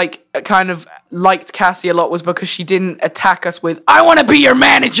reasons we kind of liked Cassie a lot was because she didn't attack us with "I want to be your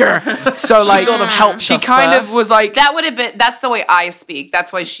manager." So like, sort of helped She us kind of first. was like, That would have been. That's the way I speak.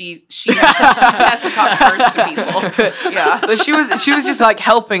 That's why she has to talk first to people. Yeah. so she was just like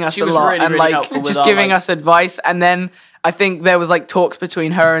helping us She a was lot really, and really like helpful with just our, giving like- us advice. And then I think there was like talks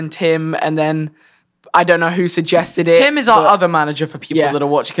between her and Tim, and then I don't know who suggested it. Tim is our but- other manager for people Yeah. that are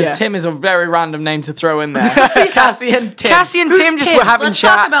watching, because Yeah. Tim is a very random name to throw in there. Cassie and Tim. Cassie and Tim just were having Let's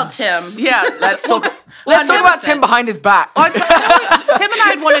chat. talk about Tim. Yeah, Let's talk. Let's talk about 100%. Tim behind his back. Tim and I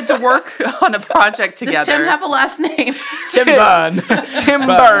had wanted to work on a project Does together. Tim have a last name? Tim Byrne. Tim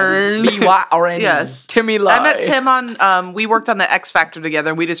Byrne. B-Y-R-N. Yes. Timmy Lai. I met Tim on, we worked on the X Factor together,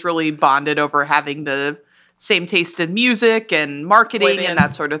 and we just really bonded over having the same taste in music and marketing Boy and bands.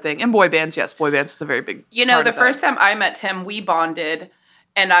 that sort of thing. And boy bands, yes, boy bands is a very big You know, part the of that. first time I met Tim, we bonded,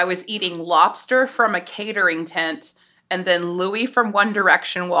 and I was eating lobster from a catering tent, and then Louis from One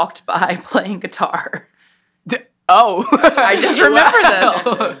Direction walked by playing guitar. Oh. I just remember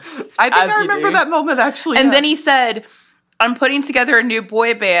this. I think As I you remember do. that moment actually. And yeah. then he said, I'm putting together a new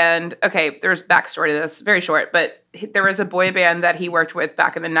boy band. Okay, there's backstory to this, very short, but there was a boy band that he worked with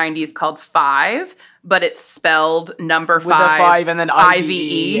back in the 90s called Five, but it's spelled number With a 5 and then IVE.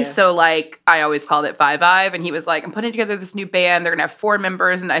 yeah. So like I always called it Five. And he was like, I'm putting together this new band. They're gonna have 4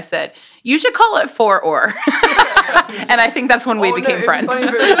 members. And I said, you should call it 4 or. And I think that's when we became friends.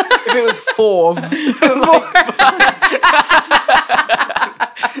 If it was 4.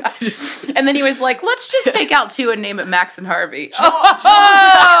 And then he was like, let's just take out 2 and name it Max and Harvey. Do you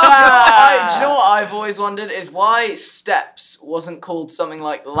know what I've always wondered is why steps wasn't called something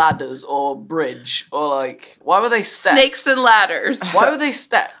like ladders or bridge, or like why were they steps? Snakes and ladders. Why were they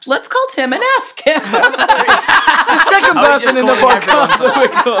steps? Let's call Tim and ask him. The second Are we just person in the calling everyone podcast that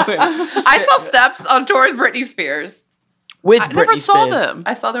we're calling. I saw steps on tour with Britney Spears. with I Britney never saw Spears. them.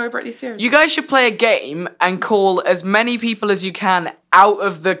 I saw them with Britney Spears. You guys should play a game and call as many people as you can out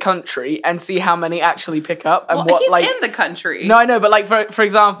of the country and see how many actually pick up and well, what he's like. in the country. No, I know, but like for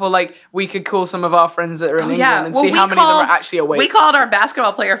example, like we could call some of our friends that are in England and see how many of them are actually awake. We called our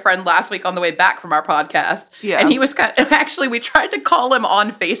basketball player friend last week on the way back from our podcast. Yeah. And he was actually, we tried to call him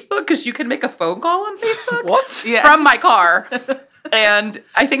on Facebook because you can make a phone call on Facebook. What? Yeah. From my car. And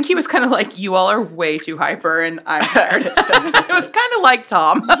I think he was kind of like, you all are way too hyper and I'm tired. It was kind of like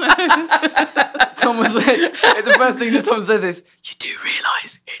Tom. Tom was like, the first thing that Tom says is, "You do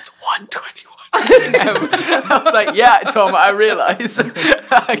realise it's 1:21." I was like, "Yeah, Tom, I realise."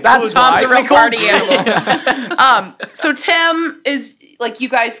 That's Tom's a real party Yeah. animal. So Tim is like, you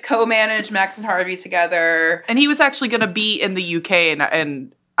guys co-manage Max and Harvey together. And he was actually going to be in the UK,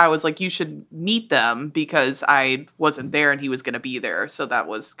 and I was like, you should meet them because I wasn't there and he was going to be there. So that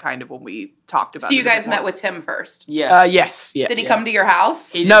was kind of when we talked about So it you a bit guys met more. with Tim first. Yes. Yes. Yeah. Did he Yeah. come to your house?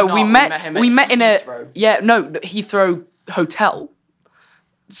 He did No, not. we met. him We at met in a. Heathrow. Yeah. No, Heathrow Hotel.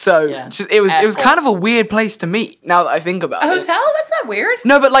 So Yeah. it was Airport. kind of a weird place to meet. Now that I think about A it. hotel? That's not weird.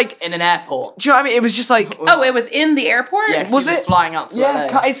 No, but like, In an airport. do you know what I mean? It was just like. Oh, it was in the airport? Yeah, 'cause Was he was it? flying out to Yeah,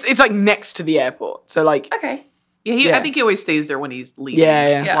 LA. it's like next to the airport. So like. Okay. Yeah, Yeah. I think he always stays there when he's leaving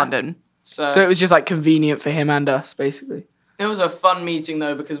Yeah. London. So, So it was just like convenient for him and us, basically. it was a fun meeting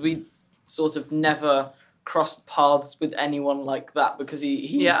though because we sort of never crossed paths with anyone like that because he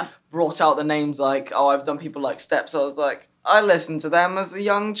Yeah. brought out the names like, oh, I've done people like Steps. I was like, I listened to them as a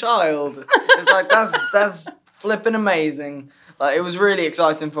young child. It's like that's flipping amazing. Like it was really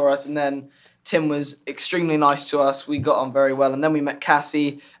exciting for us. And then Tim was extremely nice to us. We got on very well. And then we met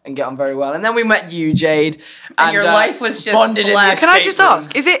Cassie and get on very well. And then we met you, Jade. And your life was just bonded in the blessed. Can I escape just room.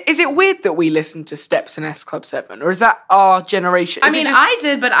 ask, is it weird that we listen to Steps and S Club 7? Or is that our generation? I Is it mean, just- I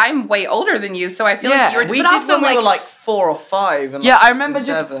did, but I'm way older than you, so I feel Yeah, like you were. We but did also when we were like 4 or 5. And Yeah, like I 6 remember and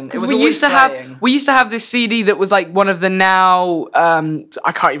just 7. It because was we always used to have playing. this CD that was like one of the now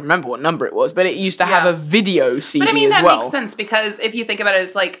I can't even remember what number it was, but it used to have Yeah. a video CD But I mean, as that well. makes sense because if you think about it,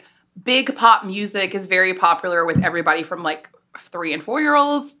 it's like big pop music is very popular with everybody from like 3 and 4 year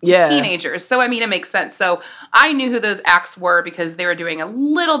olds to Yeah. teenagers. So I mean, it makes sense. So I knew who those acts were because they were doing a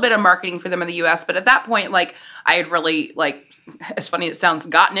little bit of marketing for them in the US. But at that point, like I had really like, as funny as it sounds,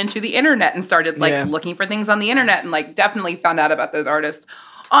 gotten into the internet and started like Yeah. looking for things on the internet and like definitely found out about those artists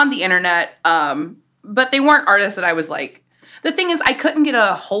on the internet. But they weren't artists that I was like. The thing is, I couldn't get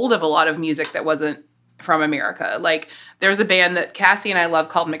a hold of a lot of music that wasn't from America. Like there's a band that Cassie and I love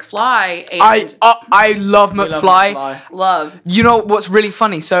called McFly, and I love We love McFly. McFly. love. You know what's really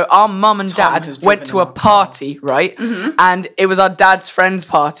funny? So our mum and Tom dad has went driven to a in our car. party, right? And it was our dad's friend's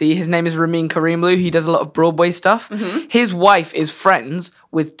party. His name is Ramin Karimloo. He does a lot of Broadway stuff. His wife is friends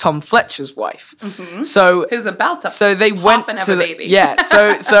with Tom Fletcher's wife. So Who's about to so they pop went and have to a the, baby. yeah.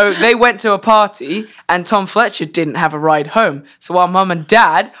 So they went to a party and Tom Fletcher didn't have a ride home. So our mum and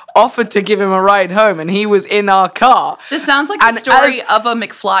dad offered to give him a ride home, and he was in our car. This sounds like And the story of a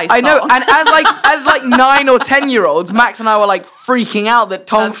McFly song. I know, and as like 9 or 10-year-olds, Max and I were like freaking out that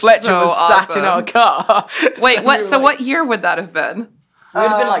Tom That's Fletcher so was sat in awesome. our car. Wait, what? we were So like- what year would that have been? We would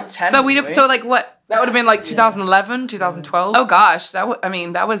have been like 10. So wouldn't so like what? That would have been like 2011, 2012. Oh gosh, I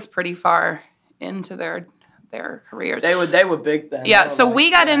mean that was pretty far into their careers. They were big then. Yeah, They were so like,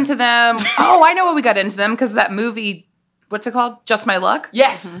 we got into them. Oh, I know what we got into them because that movie. What's it called? Just My Luck.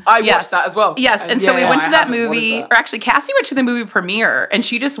 Yes, I watched Yes. that as well. Yes, and so we yeah, went to I that haven't. What is movie, that? or actually Cassie went to the movie premiere, and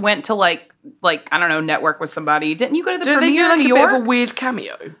she just went to like I don't know, network with somebody. Didn't you go to the Do they premiere do like in a New bit York? of a weird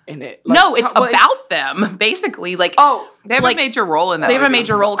cameo in it? Like, No, it's well, about them basically. Like Oh, They have Like, a major role in that. they have a movie.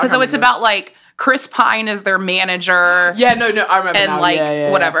 major role because it's about like Chris Pine is their manager. yeah, no, I remember And now. like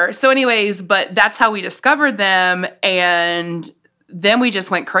Yeah. whatever. So, anyways, but that's how we discovered them, and then we just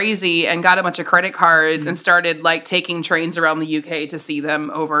went crazy and got a bunch of credit cards and started like taking trains around the UK to see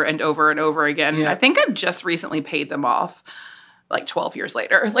them over and over and over again. Yeah. I think I've just recently paid them off. Like 12 years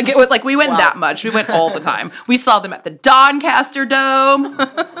later, like it was like we went Wow. that much. We went all the time. We saw them at the Doncaster Dome.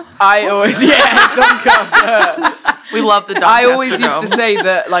 I always Doncaster. We love the. I Doncaster always used to Dome. say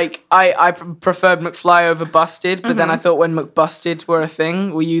that like I preferred McFly over Busted, but then I thought when McBusted were a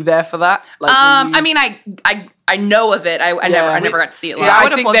thing, were you there for that? Like, were you- I mean, I know of it. I Yeah, never got to see it live. yeah, I I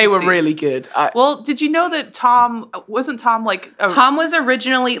would've think loved they to were see it. really good. Well, did you know that Tom wasn't Tom like a, Tom was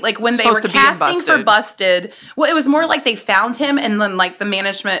originally like when they Supposed were to be in casting for Busted. Busted. Well, it was more like they found him and then like the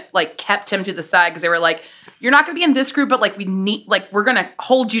management like kept him to the side because they were like, "You're not going to be in this group, but like we need like we're going to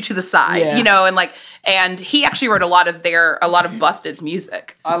hold you to the side," Yeah. you know, and he actually wrote a lot of Busted's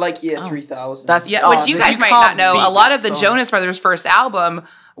music. I like Year 3000. That's- Yeah, Oh, which you guys might can't not know. beat A lot that of the song. Jonas Brothers' first album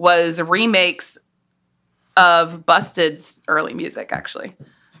was remakes of Busted's early music, actually,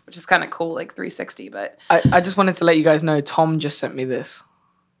 which is kind of cool, like 360. But I just wanted to let you guys know Tom just sent me this.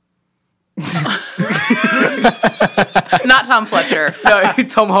 not Tom Fletcher, No,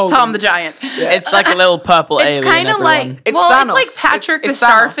 Tom Holden. Tom the Giant. It's like a little purple It's alien. kind of like everyone. It's well, Thanos. it's like Patrick It's the Thanos.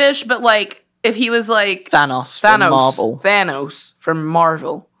 Starfish, but like if he was like Thanos from Marvel. Thanos from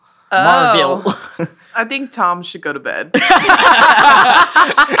Marvel. oh. Marvel. I think Tom should go to bed. Can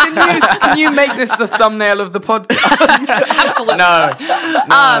you make this the thumbnail of the podcast? Absolutely.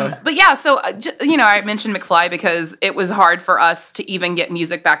 No. But yeah, so I mentioned McFly because it was hard for us to even get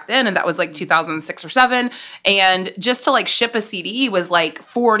music back then, and that was like 2006 or 7, and just to like ship a CD was like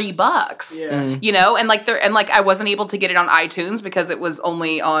 $40. And like I wasn't able to get it on iTunes because it was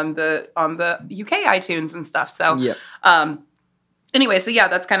only on the UK iTunes and stuff. So Yep. Anyway, so yeah,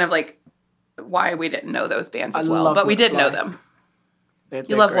 that's kind of like why we didn't know those bands as well, love but we did know McFly. them. They're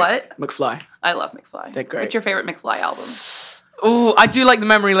love great. what? McFly. I love McFly. They're great. What's your favorite McFly album? Oh, I do like the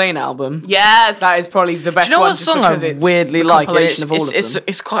Memory Lane album. Yes. That is probably the best Do you know one. what just song because I it's weirdly a like? compilation of all of them.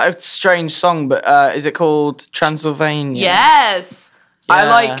 It's quite a strange song, but is it called Transylvania? Yes.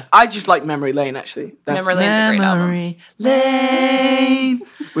 I just like Memory Lane actually. Memory Lane's a great album. Lane.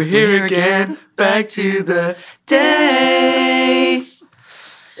 We're here again, back to the days.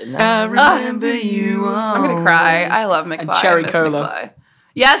 I remember you all. I'm gonna cry. I love McFly. And Cherry I miss Cola. McFly.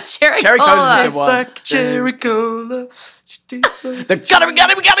 Yes, Cherry Cherry Cola. Cola's a good It's one. like cherry cola. The got it.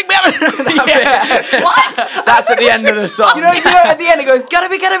 What? That's at the end of the song. You know, at the end it goes, gotta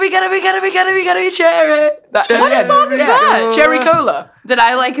be cherry. What song is that? Cherry Cola. Did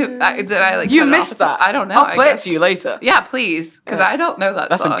I like? You cut it missed off? that. I don't know. I'll play I it to you later. Yeah, please, because I don't know that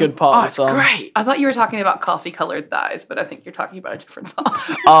That's song. a good part Oh, of the it's song. great. I thought you were talking about Coffee Colored Thighs, but I think you're talking about a different song.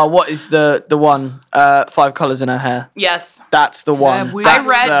 What is the one? 5 colors in her hair. Yes. That's the one. we- I That's,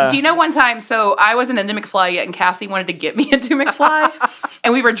 read, do you know one time, so I wasn't into McFly yet, and Cassie wanted to get me into McFly,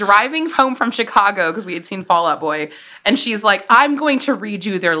 and we were driving home from Chicago because we had seen Fall Out Boy, and she's like, I'm going to read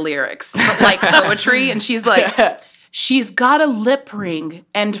you their lyrics, but like poetry, and she's like, she's got a lip ring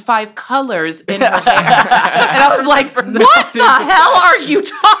and 5 colors in her hair. And I was like, what the hell are you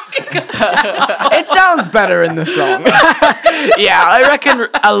talking about? It sounds better in the song. Yeah, I reckon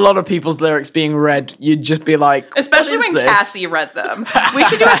a lot of people's lyrics being read, you'd just be like, Especially what is when this? Cassie read them. We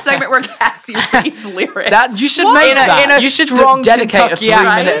should do a segment where Cassie reads lyrics. That you should What? make In a- that. in a you should strong dedicate Kentucky a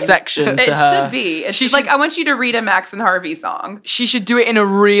 3-minute accent. section to It her. should be. She's like, I want you to read a Max and Harvey song. She should do it in a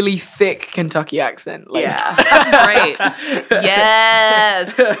really thick Kentucky accent. Like, Yeah. Great.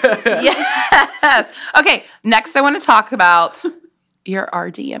 Yes. Yes. Okay. Next, I want to talk about your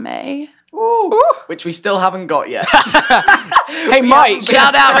RDMA. Which we still haven't got yet. Hey, Mike.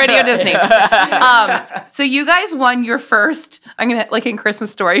 Shout out Radio Disney. So you guys won your first, I'm going to, like in Christmas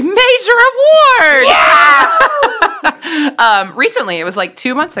Story, major award. Yeah. Recently, it was like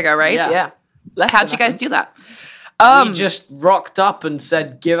 2 months ago, right? Yeah. Yeah. Less How'd than you guys do that? We just rocked up and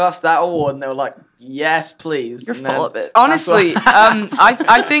said, give us that award. And they were like, yes, please. You're And full then- of it. Honestly,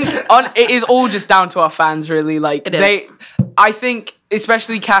 I think it is all just down to our fans, really. Like It is. I think,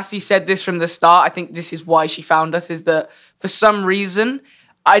 especially Cassie said this from the start. I think this is why she found us. Is that for some reason,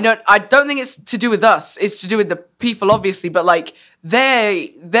 I don't think it's to do with us. It's to do with the people, obviously. But like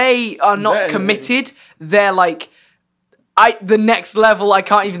they are not committed. They're like. The next level, I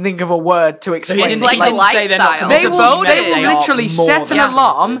can't even think of a word to explain. It's like a lifestyle. They will Devoted. literally set an Yeah.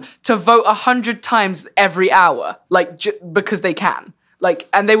 alarm to vote 100 times every hour, like because they can. Like,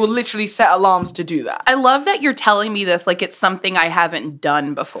 and they will literally set alarms to do that. I love that you're telling me this like it's something I haven't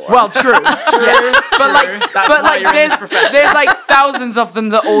done before. Well, true, yeah. But like, there's like thousands of them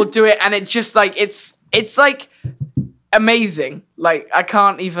that all do it, and it just like it's like amazing. Like I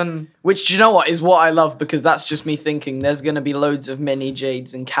can't even. Which, do you know what, is what I love, because that's just me thinking there's going to be loads of mini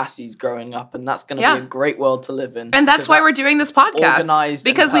Jades and Cassies growing up, and that's going to Yeah. be a great world to live in. and that's because why we're doing this podcast. organized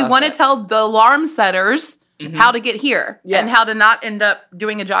and because we want to perfect. tell the alarm setters how to get here Yes. and how to not end up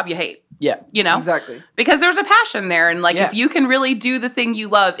doing a job you hate. Yeah. You know? Exactly. Because there's a passion there, and like Yeah. if you can really do the thing you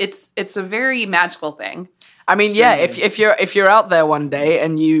love, it's a very magical thing. I mean, yeah. If you're out there one day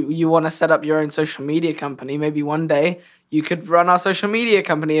and you want to set up your own social media company, maybe one day you could run our social media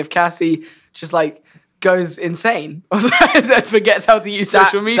company if Cassie just like goes insane or forgets how to use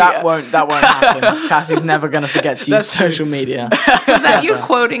social media. That won't happen. Cassie's never going to forget to use That's true. social media. Is that you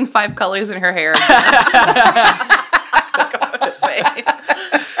quoting 5 colors in her hair?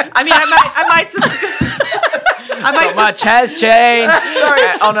 I mean, I might So my just chair's changed. Sorry.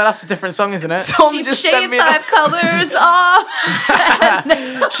 Oh no, that's a different song, isn't it? Tom she just sent shaved me 5 colors off.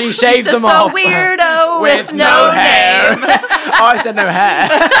 She She's shaved just them a off weirdo with with no hair. name. Oh, I said no hair.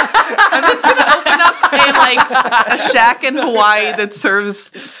 I'm just gonna open up a shack in Hawaii that serves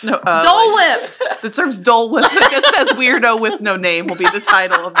Dole Whip. that serves Dole Whip. That just says "Weirdo with No Name" will be the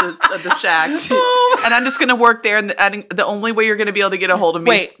title of the shack. And I'm just gonna work there. And the only way you're gonna be able to get a hold of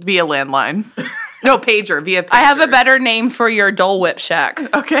me is via landline. No, pager, via pager. I have a better name for your Dole Whip shack.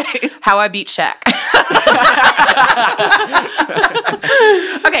 Okay. How I Beat Shaq.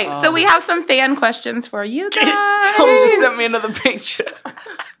 Okay, so we have some fan questions for you guys. Tom just sent me another picture.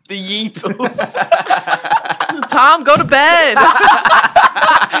 The Yeetles. Tom, go to bed.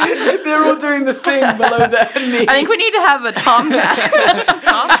 They're all doing the thing below their knee. I think we need to have a Tomcast.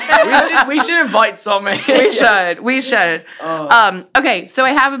 we should invite Tom in. We should. Okay, so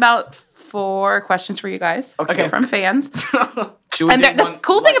I have about 4 questions for you guys. Okay. From fans. Should we And do the one,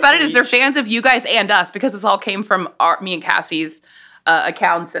 cool thing like, about it is they're each? fans of you guys and us because this all came from me and Cassie's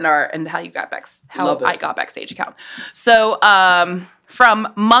accounts and how you got Love it. I got backstage account. So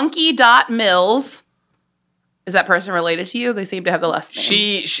from monkey.mills. Is that person related to you? They seem to have the last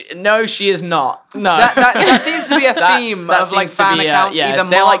name. No, she is not. No. That seems to be a theme that of like seems to fan be, accounts. yeah, Either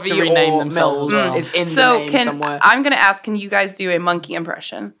they Marvy like to rename or themselves Mills as well. is in So the name somewhere. I'm going to ask, can you guys do a monkey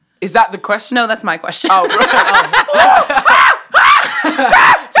impression? Is that the question? No, that's my question. Oh, right.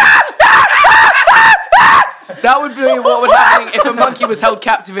 That would be what would happen if a monkey was held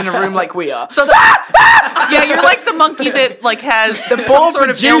captive in a room like we are. So yeah, you're like the monkey that like has some sort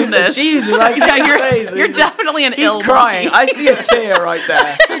of illness. Jesus, You're definitely an He's ill crying. monkey. I see a tear right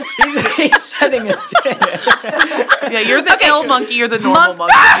there. He's shedding a tear. Yeah, you're the ill monkey. You're the normal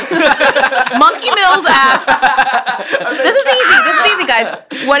monkey. Monkey Mills asks, this is easy,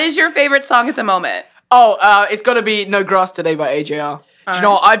 guys. What is your favorite song at the moment? Oh, it's got to be No Grass Today by AJR. Do you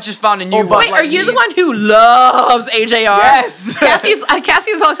know what? I've just found a new one. Wait, are you the one who loves AJR? Yes. Cassie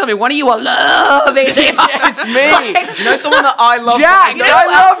was always telling me, one of you will love AJR. Yeah, it's me. Like, Do you know someone that I love? Jack, you know I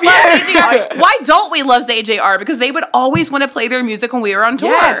who love else loves you. AJR? Why don't we love AJR? Because they would always want to play their music when we were on tour.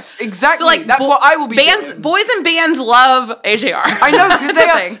 Yes, exactly. So like, that's what I will be doing. Boys and bands love AJR. I know, because they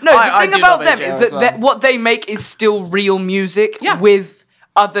It's a are. thing. No, I the thing do about love them AJR is as that well. what they make is still real music Yeah. with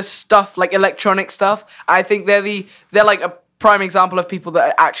other stuff, like electronic stuff. I think they're like a prime example of people that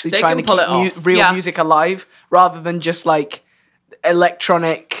are actually They trying to can pull keep it off. real Yeah. music alive rather than just like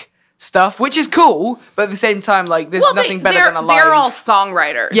electronic stuff, which is cool, but at the same time, like there's nothing better than a live. They're all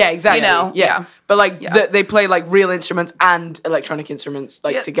songwriters. Yeah, exactly. You know? Yeah. But like Yeah. they play like real instruments and electronic instruments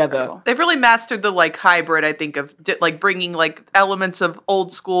like Yeah. together. They've really mastered the like hybrid, I think, of like bringing like elements of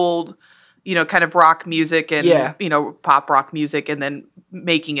old school, kind of rock music and pop rock music, and then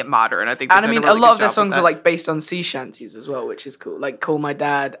making it modern. I think. And I they've mean, done a really a lot good of their job with songs that. are like based on sea shanties as well, which is cool. Like Call My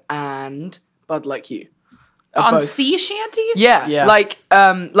Dad and Bud Like You. Are On both. sea shanties? Yeah, Yeah. like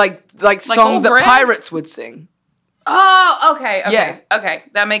songs Old that Grand? pirates would sing. Oh, okay. Yeah. Okay.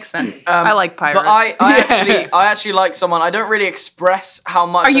 That makes sense. I like pirates. But I Yeah. actually like someone. I don't really express how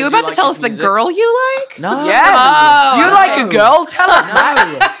much. Are you I do about to like tell his us the music. girl you like? No. Yes, Oh, you okay. like a girl? Tell us, Max.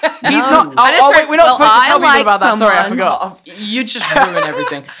 He's not. Oh, wait, we're not supposed to tell people about that. Sorry, I forgot. You just ruin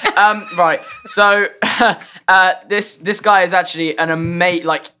everything. Right. So this guy is actually an amazing.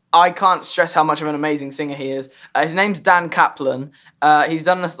 Like, I can't stress how much of an amazing singer he is. His name's Dan Kaplan. He's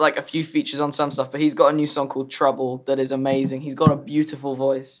done like a few features on some stuff, but he's got a new song called Trouble that is amazing. He's got a beautiful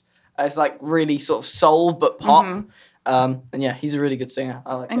voice. It's like really sort of soul but pop. And yeah, he's a really good singer.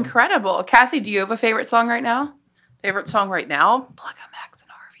 I like him. Incredible. Cassie, do you have a favorite song right now? favorite song right now. Plug a Max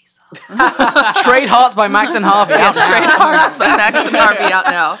and Harvey song. Trade Hearts by Max and Harvey. Yeah, Straight Hearts by Max and Harvey out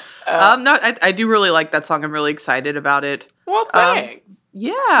now. No, I do really like that song. I'm really excited about it. Well, thanks.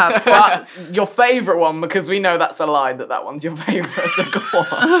 Yeah. But your favourite one, because we know that's a lie that one's your favourite, so go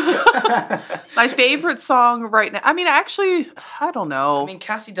on. My favorite song right now. I mean, actually, I don't know. I mean,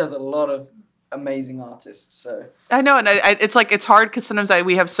 Cassie does a lot of amazing artists, so. I know, and it's like it's hard because sometimes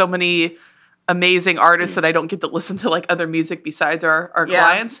we have so many amazing artists that I don't get to listen to like other music besides our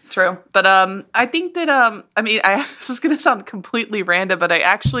clients. True. But I think that I mean, this is gonna sound completely random, but I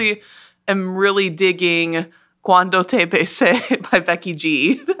actually am really digging Cuando Te Besé by Becky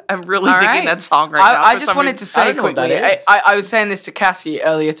G. I'm really All digging right. that song right now. I for just some wanted reason. to say I don't know what quickly, that is. I was saying this to Cassie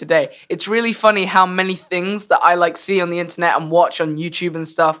earlier today. It's really funny how many things that I like see on the internet and watch on YouTube and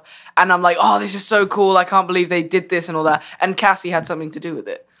stuff, and I'm like, oh, this is so cool. I can't believe they did this and all that. And Cassie had something to do with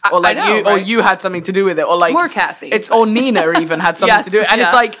it, or like I know, you, or right? you had something to do with it, or like More Cassie. It's or Nina even had something Yes, to do with it. And yeah.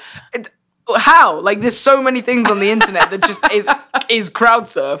 it's like, how? Like, there's so many things on the internet that just is crowd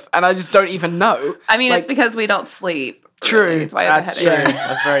surf, and I just don't even know. I mean, like, it's because we don't sleep. True. Really. It's why I have a That's headache. true.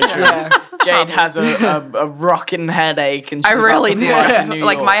 That's very true. Yeah. Jade has a rocking headache, and I she's about really to do. fly to Just, New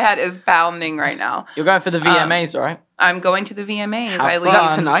like York. my head is pounding right now. You're going for the VMAs, right? I'm going to the VMAs. Have I fun. leave Is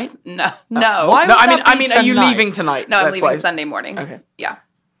that tonight? No. Why No, would I mean, that be are you tonight? leaving tonight? No, I'm That's leaving why. Sunday morning. Okay. Yeah.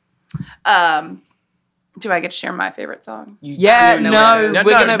 Do I get to share my favorite song? Yeah, No, no,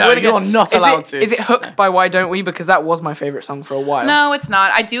 we're gonna. you're not allowed to. Is it Hooked by Why Don't We? Because that was my favorite song for a while. No, it's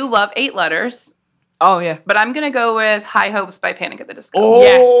not. I do love 8 Letters, Oh yeah. but I'm gonna go with High Hopes by Panic at the Disco. Oh,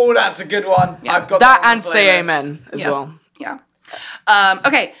 Yes. that's a good one. Yeah. I've got That on the and Say playlist. Amen as Yes. well. Yeah.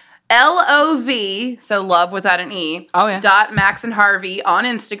 Okay. LOV, so love without an E. Oh, yeah. Dot Max and Harvey on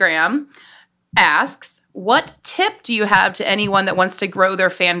Instagram asks, what tip do you have to anyone that wants to grow their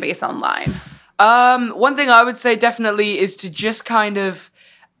fan base online? One thing I would say definitely is to just kind of,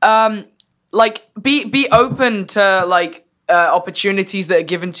 like be open to like opportunities that are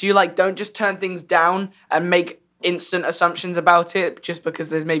given to you. Like, don't just turn things down and make instant assumptions about it just because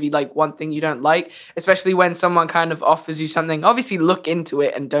there's maybe like one thing you don't like, especially when someone kind of offers you something. Obviously look into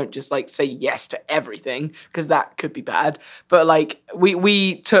it and don't just like say yes to everything, because that could be bad. But like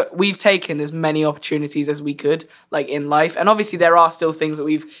we've taken as many opportunities as we could like in life, and obviously there are still things that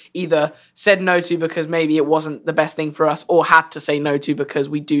we've either said no to because maybe it wasn't the best thing for us, or had to say no to because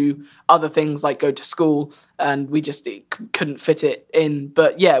we do other things like go to school and we just couldn't fit it in.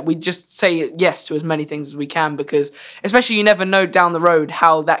 But yeah, we just say yes to as many things as we can, because especially you never know down the road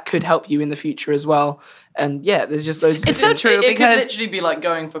how that could help you in the future as well. And yeah, there's just loads of It's so true It because could literally be like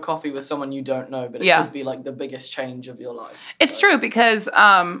going for coffee with someone you don't know, but it Yeah. could be like the biggest change of your life. It's true because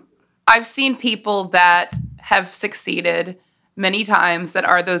I've seen people that have succeeded many times that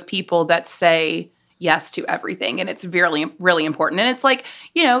are those people that say yes to everything, and it's really, really important. And it's like,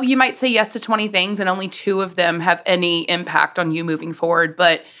 you know, you might say yes to 20 things and only 2 of them have any impact on you moving forward,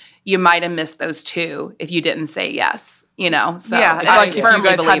 but you might have missed those 2 if you didn't say yes, you know? So Yeah, It's I like if you firmly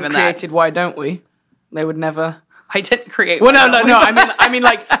guys believe hadn't in that. created Why Don't We, they would never. I didn't create Well, one. no. I mean,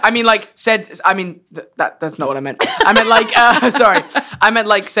 that's not what I meant. I meant like, sorry. I meant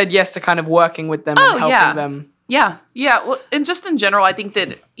like said yes to kind of working with them and helping yeah. them. Yeah. Yeah, well, and just in general, I think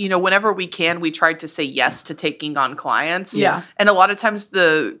that, you know, whenever we can, we try to say yes to taking on clients. Yeah. And a lot of times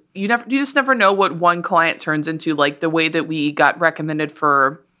you just never know what one client turns into. Like the way that we got recommended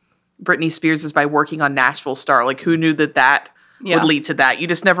for Britney Spears is by working on Nashville Star. Like who knew that Yeah. would lead to that? You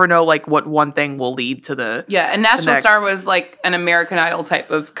just never know like what one thing will lead to the Yeah, and Nashville next. Star was like an American Idol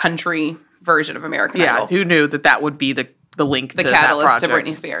type of country version of American Yeah, Idol. who knew that would be the link The to catalyst that to project.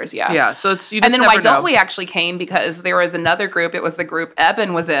 Britney Spears, yeah. Yeah, so it's you just And then never Why Don't know. We actually came because there was another group. It was the group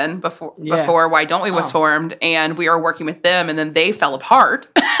Eben was in before Why Don't We was formed, and we were working with them, and then they fell apart.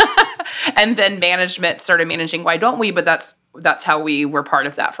 And then management started managing Why Don't We, but that's how we were part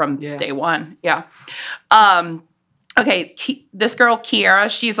of that from day one. Yeah. Okay, this girl, Kiara,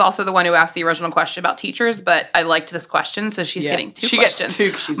 she's also the one who asked the original question about teachers, but I liked this question, so she's getting 2 She questions. gets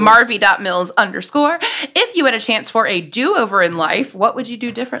 2 'cause she's Marvy.mills_. If you had a chance for a do-over in life, what would you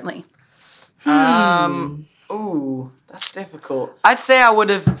do differently? Ooh, that's difficult. I'd say I would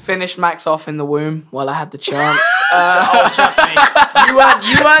have finished Max off in the womb while I had the chance. Trust me, you weren't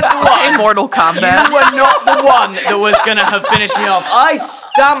the one. Mortal Kombat. You were not the one that was gonna have finished me off. I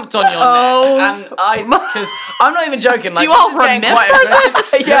stamped on your neck, and because I'm not even joking. Like, you all this is getting remember quite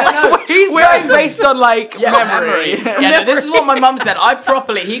aggressive. Yeah, he's going based on like memory. Yeah, no, this is what my mum said.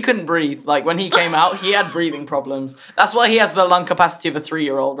 He couldn't breathe. Like when he came out, he had breathing problems. That's why he has the lung capacity of a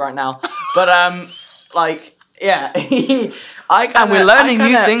 3-year-old right now. But like, yeah, And we're learning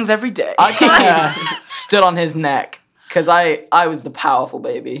new things every day. I kind of stood on his neck because I was the powerful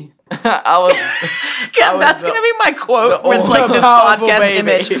baby. I was That's going to be my quote with like this powerful podcast baby.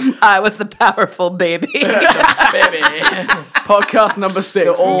 image. I was the powerful baby. baby. Podcast number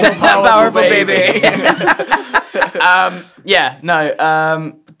 6. The all-powerful baby.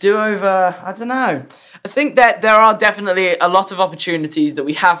 Do over, I don't know. I think that there are definitely a lot of opportunities that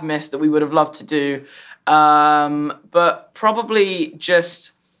we have missed that we would have loved to do. But probably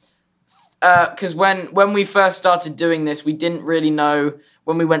just because when we first started doing this, we didn't really know,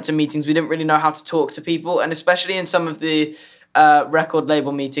 when we went to meetings, we didn't really know how to talk to people. And especially in some of the record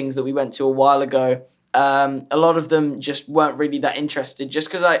label meetings that we went to a while ago, a lot of them just weren't really that interested,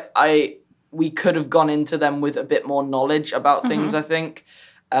 just because we could have gone into them with a bit more knowledge about things, I think.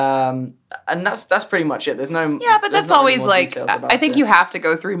 And that's pretty much it. There's no But that's always like, I think you have to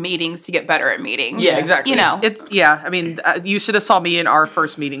go through meetings to get better at meetings. Yeah, exactly. You know, I mean, you should have saw me in our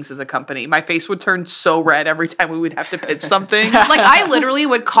first meetings as a company. My face would turn so red every time we would have to pitch something. like I literally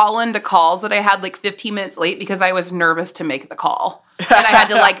would call into calls that I had like 15 minutes late because I was nervous to make the call. and I had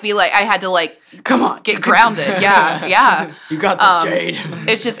to Come on, get grounded. Yeah. You got this,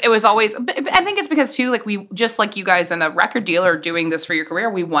 Jade. It was always, but I think it's because too, like we, just like you guys in a record deal are doing this for your career,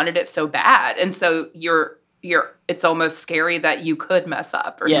 we wanted it so bad. And so it's almost scary that you could mess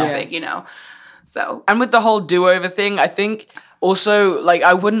up or something, so. And with the whole do-over thing, I think also, like,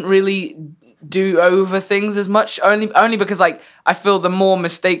 I wouldn't really do over things as much, only because, like, I feel the more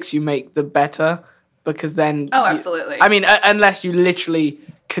mistakes you make, the better, because then... Oh, absolutely. Unless you literally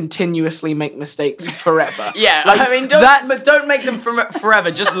continuously make mistakes forever. Yeah, like, but don't make them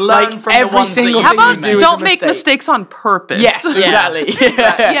forever. Just learn from every the ones single that thing you you do. do. Don't make mistakes on purpose. Yes, exactly.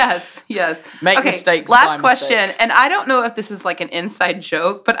 Yes. Make mistakes. Last by question, mistake. and I don't know if this is like an inside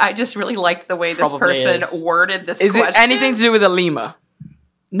joke, but I just really liked the way this Probably person is. worded this Is question. it anything to do with a lemur?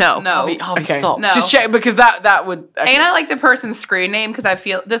 No. No. Harvey, Okay. stop. No. Just check, because that would... Okay. And I like the person's screen name because I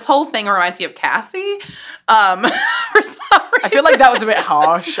feel this whole thing reminds me of Cassie. For some reason. I feel like that was a bit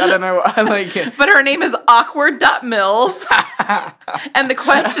harsh. I don't know. I like it. But her name is awkward.mills. And the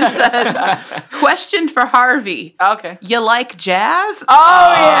question says, question for Harvey. Okay. You like jazz?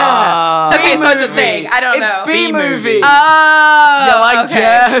 Oh, yeah. Okay, so it's a B-movie. thing. I don't know. It's B-movie. Oh, You like okay.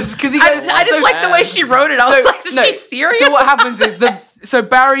 jazz? Because he goes... I just like the way she wrote it. I was like, is she serious? So what happens is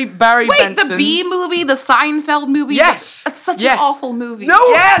Barry Wait, Benson... the B movie, the Seinfeld movie? Yes. That's such Yes. an awful movie. No.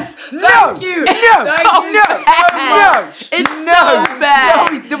 Yes. Thank you. No. It's No. so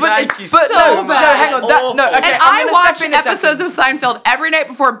bad. No. Thank you so No, bad. hang on. No. Okay. And I'm I gonna watch step in a episodes second. of Seinfeld every night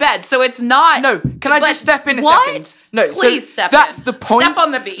before bed, so it's not. No, can I But just step in a what? second? No, Please so step that's in. the point. Step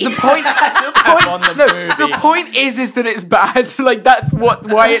on the B. The point. on the movie. The point is that it's bad. Like that's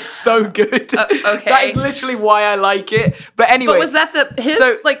why it's so good. Okay. That is literally why I like it. But anyway. But was that his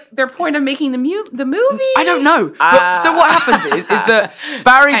their point of making the movie? I don't know. But, so what happens is that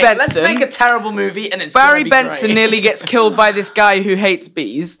Barry Hey, Benson. let's make a terrible movie and it's Barry gonna be Benson great. nearly gets killed by this guy who hates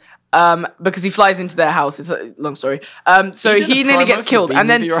bees. Because he flies into their house. It's a long story. So You did he a nearly promo gets for killed, the and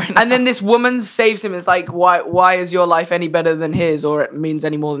then movie right and then now. this woman saves him. It's like, why is your life any better than his, or it means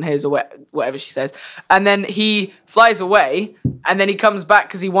any more than his, or whatever she says. And then he flies away, and then he comes back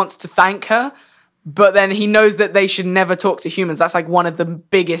because he wants to thank her. But then he knows that they should never talk to humans. That's like one of the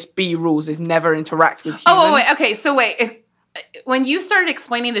biggest bee rules: is never interact with humans. Oh, wait. Okay, so wait. When you started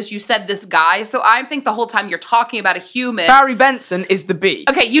explaining this, you said this guy. So I think the whole time you're talking about a human. Barry Benson is the bee.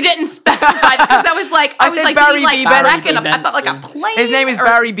 Okay, you didn't specify because I was like, I said Barry B. Benson. I thought like a plane. His name is or-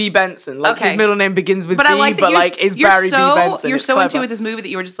 Barry B. Benson. Like Okay. his middle name begins with But B, I like that but you're, like it's you're Barry so, B. Benson. You're It's so clever. into with this movie that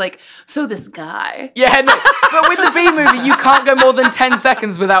you were just like, so this guy. Yeah, no. But with the bee movie, you can't go more than 10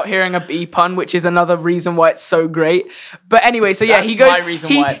 seconds without hearing a bee pun, which is another reason why it's so great. But anyway, so yeah, That's he goes. my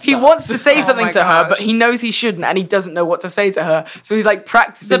reason why it he sucks. wants to say Oh something my to her, gosh. but he knows he shouldn't, and he doesn't know what to say to her. So he's like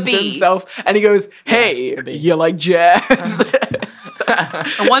practicing The to bee. himself, and he goes, "Hey, the bee. you like jazz?"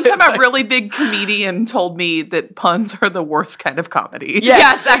 And one time, a really big comedian told me that puns are the worst kind of comedy.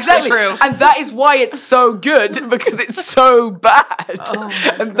 Yes, actually true. And that is why it's so good, because it's so bad.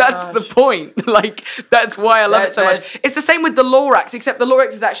 And that's the point. Like, that's why I love it so much. It's the same with the Lorax, except the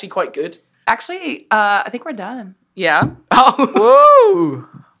Lorax is actually quite good. Actually, I think we're done. Yeah.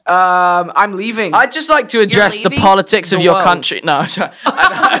 Oh, I'm leaving. I'd just like to address the leaving? politics of The your world. country. No,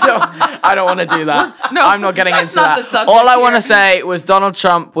 I don't want to do that. No, I'm not getting that's into not that. the subject All I want here. to say was Donald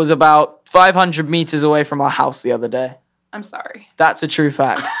Trump was about 500 meters away from our house the other day. I'm sorry. That's a true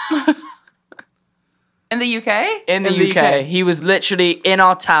fact. In the UK? In the In the UK, UK. he was literally in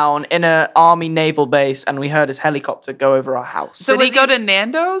our town in an army naval base, and we heard his helicopter go over our house. So Did he was go he- to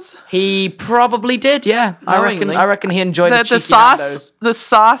Nando's? He probably did, yeah. Knowingly. I reckon he enjoyed the The cheeky sauce. Nando's. The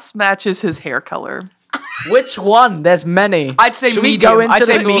sauce matches his hair color. Which one? There's many. I'd say Should we medium. go into I'd the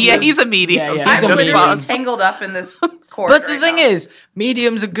say sauces? medium. Yeah, he's a medium. Yeah, he's I'm a literally medium. tangled up in this cord. But the right thing now. is,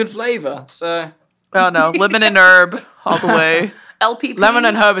 medium's a good flavor. So Oh no, lemon and herb all the way. LPP. Lemon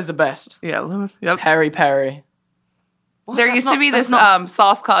and herb is the best. Yeah, lemon. Yep. peri. There used to be this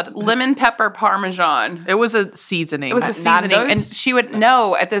sauce called lemon pepper parmesan. It was a seasoning. It was a At seasoning, Nando's? and she would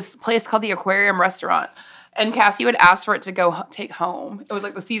know at this place called the Aquarium Restaurant. And Cassie would ask for it to go take home. It was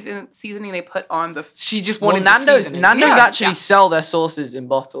like the seasoning they put on the. She just Well, wanted the Nando's seasoning. Nando's Yeah, actually yeah. sell their sauces in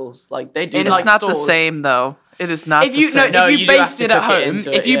bottles. Like they do. In, that. It's like, not the stores. same though. It is not. If you the same. No, if you you do have based to it at cook it home,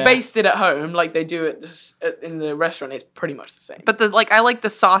 into if it, you yeah. based it at home like they do in the restaurant, it's pretty much the same. But I like the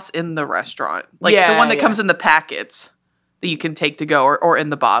sauce in the restaurant, like the Yeah, one that yeah. comes in the packets that you can take to go or in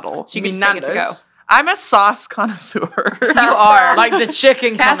the bottle. She You could mean take it to go. Nando's? I'm a sauce connoisseur. You are. like the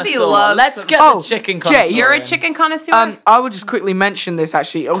chicken Cassie connoisseur. loves Let's some- get Oh, the chicken Jay, connoisseur. You're a in. chicken connoisseur. I will just quickly mention this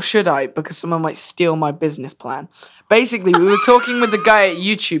actually, or should I? Because someone might steal my business plan. Basically, we were talking with the guy at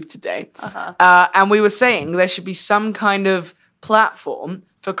YouTube today, and we were saying there should be some kind of platform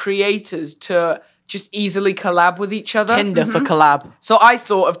for creators to just easily collab with each other. Tinder for collab. So I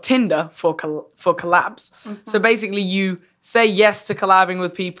thought of Tinder for collabs. So basically, you say yes to collabing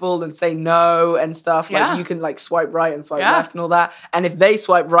with people and say no and stuff. Yeah. Like you can like swipe right and swipe left and all that. And if they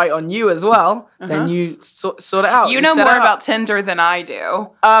swipe right on you as well, then you sort it out. You know set more it up. about Tinder than I do.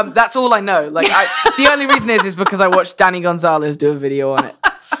 That's all I know. Like the only reason is because I watched Danny Gonzalez do a video on it.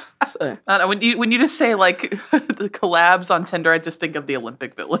 So. When you just say like the collabs on Tinder, I just think of the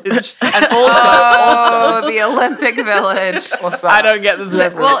Olympic Village. And also, The Olympic Village. what's that? I don't get this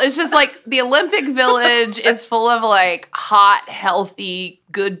reference. Well, it's just like the Olympic Village is full of like hot, healthy,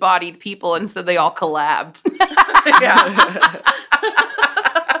 good-bodied people, and so they all collabed.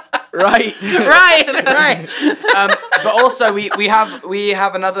 right. right. But also, we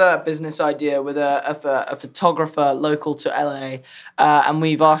have another business idea with a photographer local to LA, and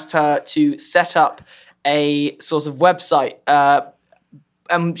we've asked her to set up a sort of website,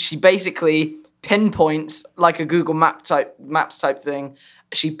 and she basically pinpoints, like a Google Maps type thing.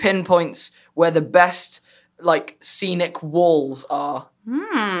 She pinpoints where the best like scenic walls are.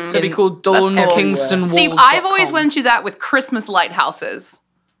 So it'd be called Dawn That's cool. Kingston Walls. See, I've always wanted to do that with Christmas lighthouses.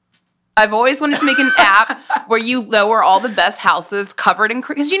 I've always wanted to make an app where you lower all the best houses covered in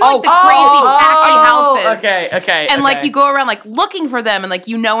because you know like the crazy tacky houses. Okay. And like you go around like looking for them and like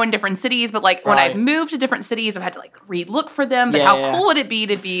you know in different cities, but like when I've moved to different cities, I've had to like re-look for them. But how cool would it be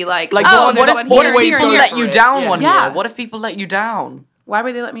to be like what there's if one people here and here. let you down one Yeah. year? What if people let you down? Why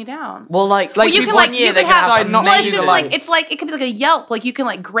would they let me down? Well, like you can like you can have not well, it's to just do like loads. it's like it could be like a Yelp. Like you can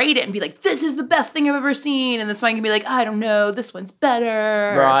like grade it and be like, this is the best thing I've ever seen, and then someone can be like, I don't know, this one's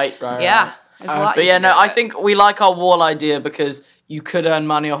better. Right. Yeah. There's a lot But you yeah, can no, do I with it. think we like our wall idea because you could earn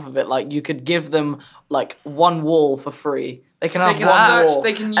money off of it. Like you could give them like one wall for free. They can have can one search, wall.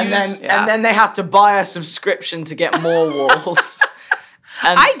 they can and use- then they have to buy a subscription to get more walls.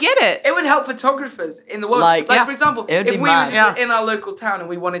 And I get it. It would help photographers in the world. Like, Like yeah. for example, It would if be we mad. were just in our local town and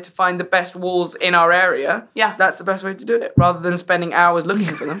we wanted to find the best walls in our area, Yeah. that's the best way to do it. Rather than spending hours looking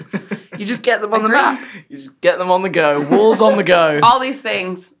for them, you just get them on the map. you just get them on the go. Walls on the go. All these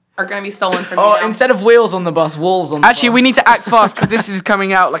things are going to be stolen from Oh, you now. instead of wheels on the bus, walls on the Actually, bus. we need to act fast because this is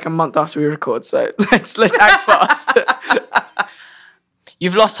coming out like a month after we record. So let's act fast.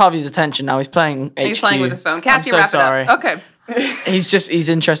 You've lost Harvey's attention now. He's playing HQ. He's playing with his phone. Cassie, I'm so wrap sorry. it up. Okay. He's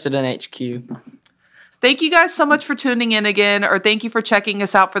interested in HQ. Thank you guys so much for tuning in again, or thank you for checking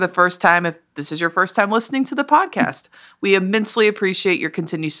us out for the first time if this is your first time listening to the podcast. We immensely appreciate your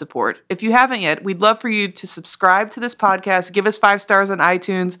continued support. If you haven't yet, we'd love for you to subscribe to this podcast, give us 5 stars on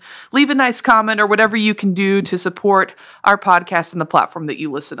iTunes, leave a nice comment, or whatever you can do to support our podcast and the platform that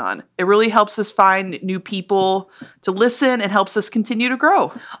you listen on. It really helps us find new people to listen and helps us continue to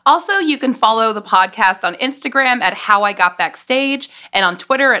grow. Also, you can follow the podcast on Instagram at How I Got Backstage and on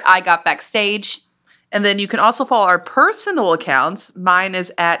Twitter at I Got Backstage. And then you can also follow our personal accounts. Mine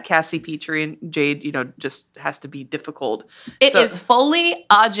is at Cassie Petrie, and Jade, just has to be difficult. It is fully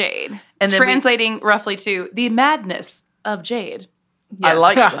a Jade, And then translating roughly to the madness of Jade. I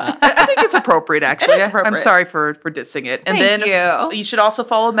like that. I think it's appropriate, actually. It is appropriate. I'm sorry for dissing it. And Thank then you. should also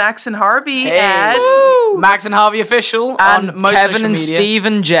follow Max and Harvey Hey. at Max and Harvey official And on most Kevin social and media. Steve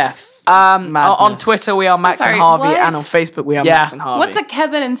and Jeff. On Madness. Twitter we are Max Sorry, and Harvey, what? and on Facebook we are Yeah. Max and Harvey. What's a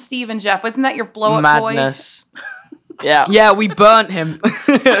Kevin and Steve and Jeff? Wasn't that your blow up Madness. Yeah. Yeah, we burnt him.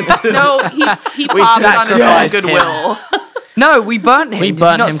 no, he We popped on his own sacrificed him. goodwill. No, we burnt him. We Did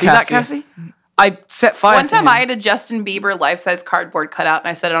burnt you not him, see that, Cassie. Cassie? I set fire One to time him. I had a Justin Bieber life-size cardboard cutout and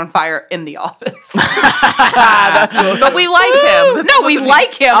I set it on fire in the office. That's awesome. But we like him. No, we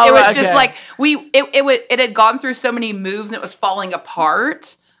like him. Oh, it was right, just okay. like it had gone through so many moves and it was falling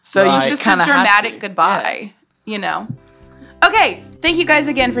apart. So It Right. was you just a kind of dramatic goodbye, Okay, thank you guys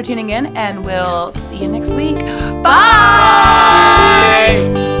again for tuning in, and we'll see you next week. Bye!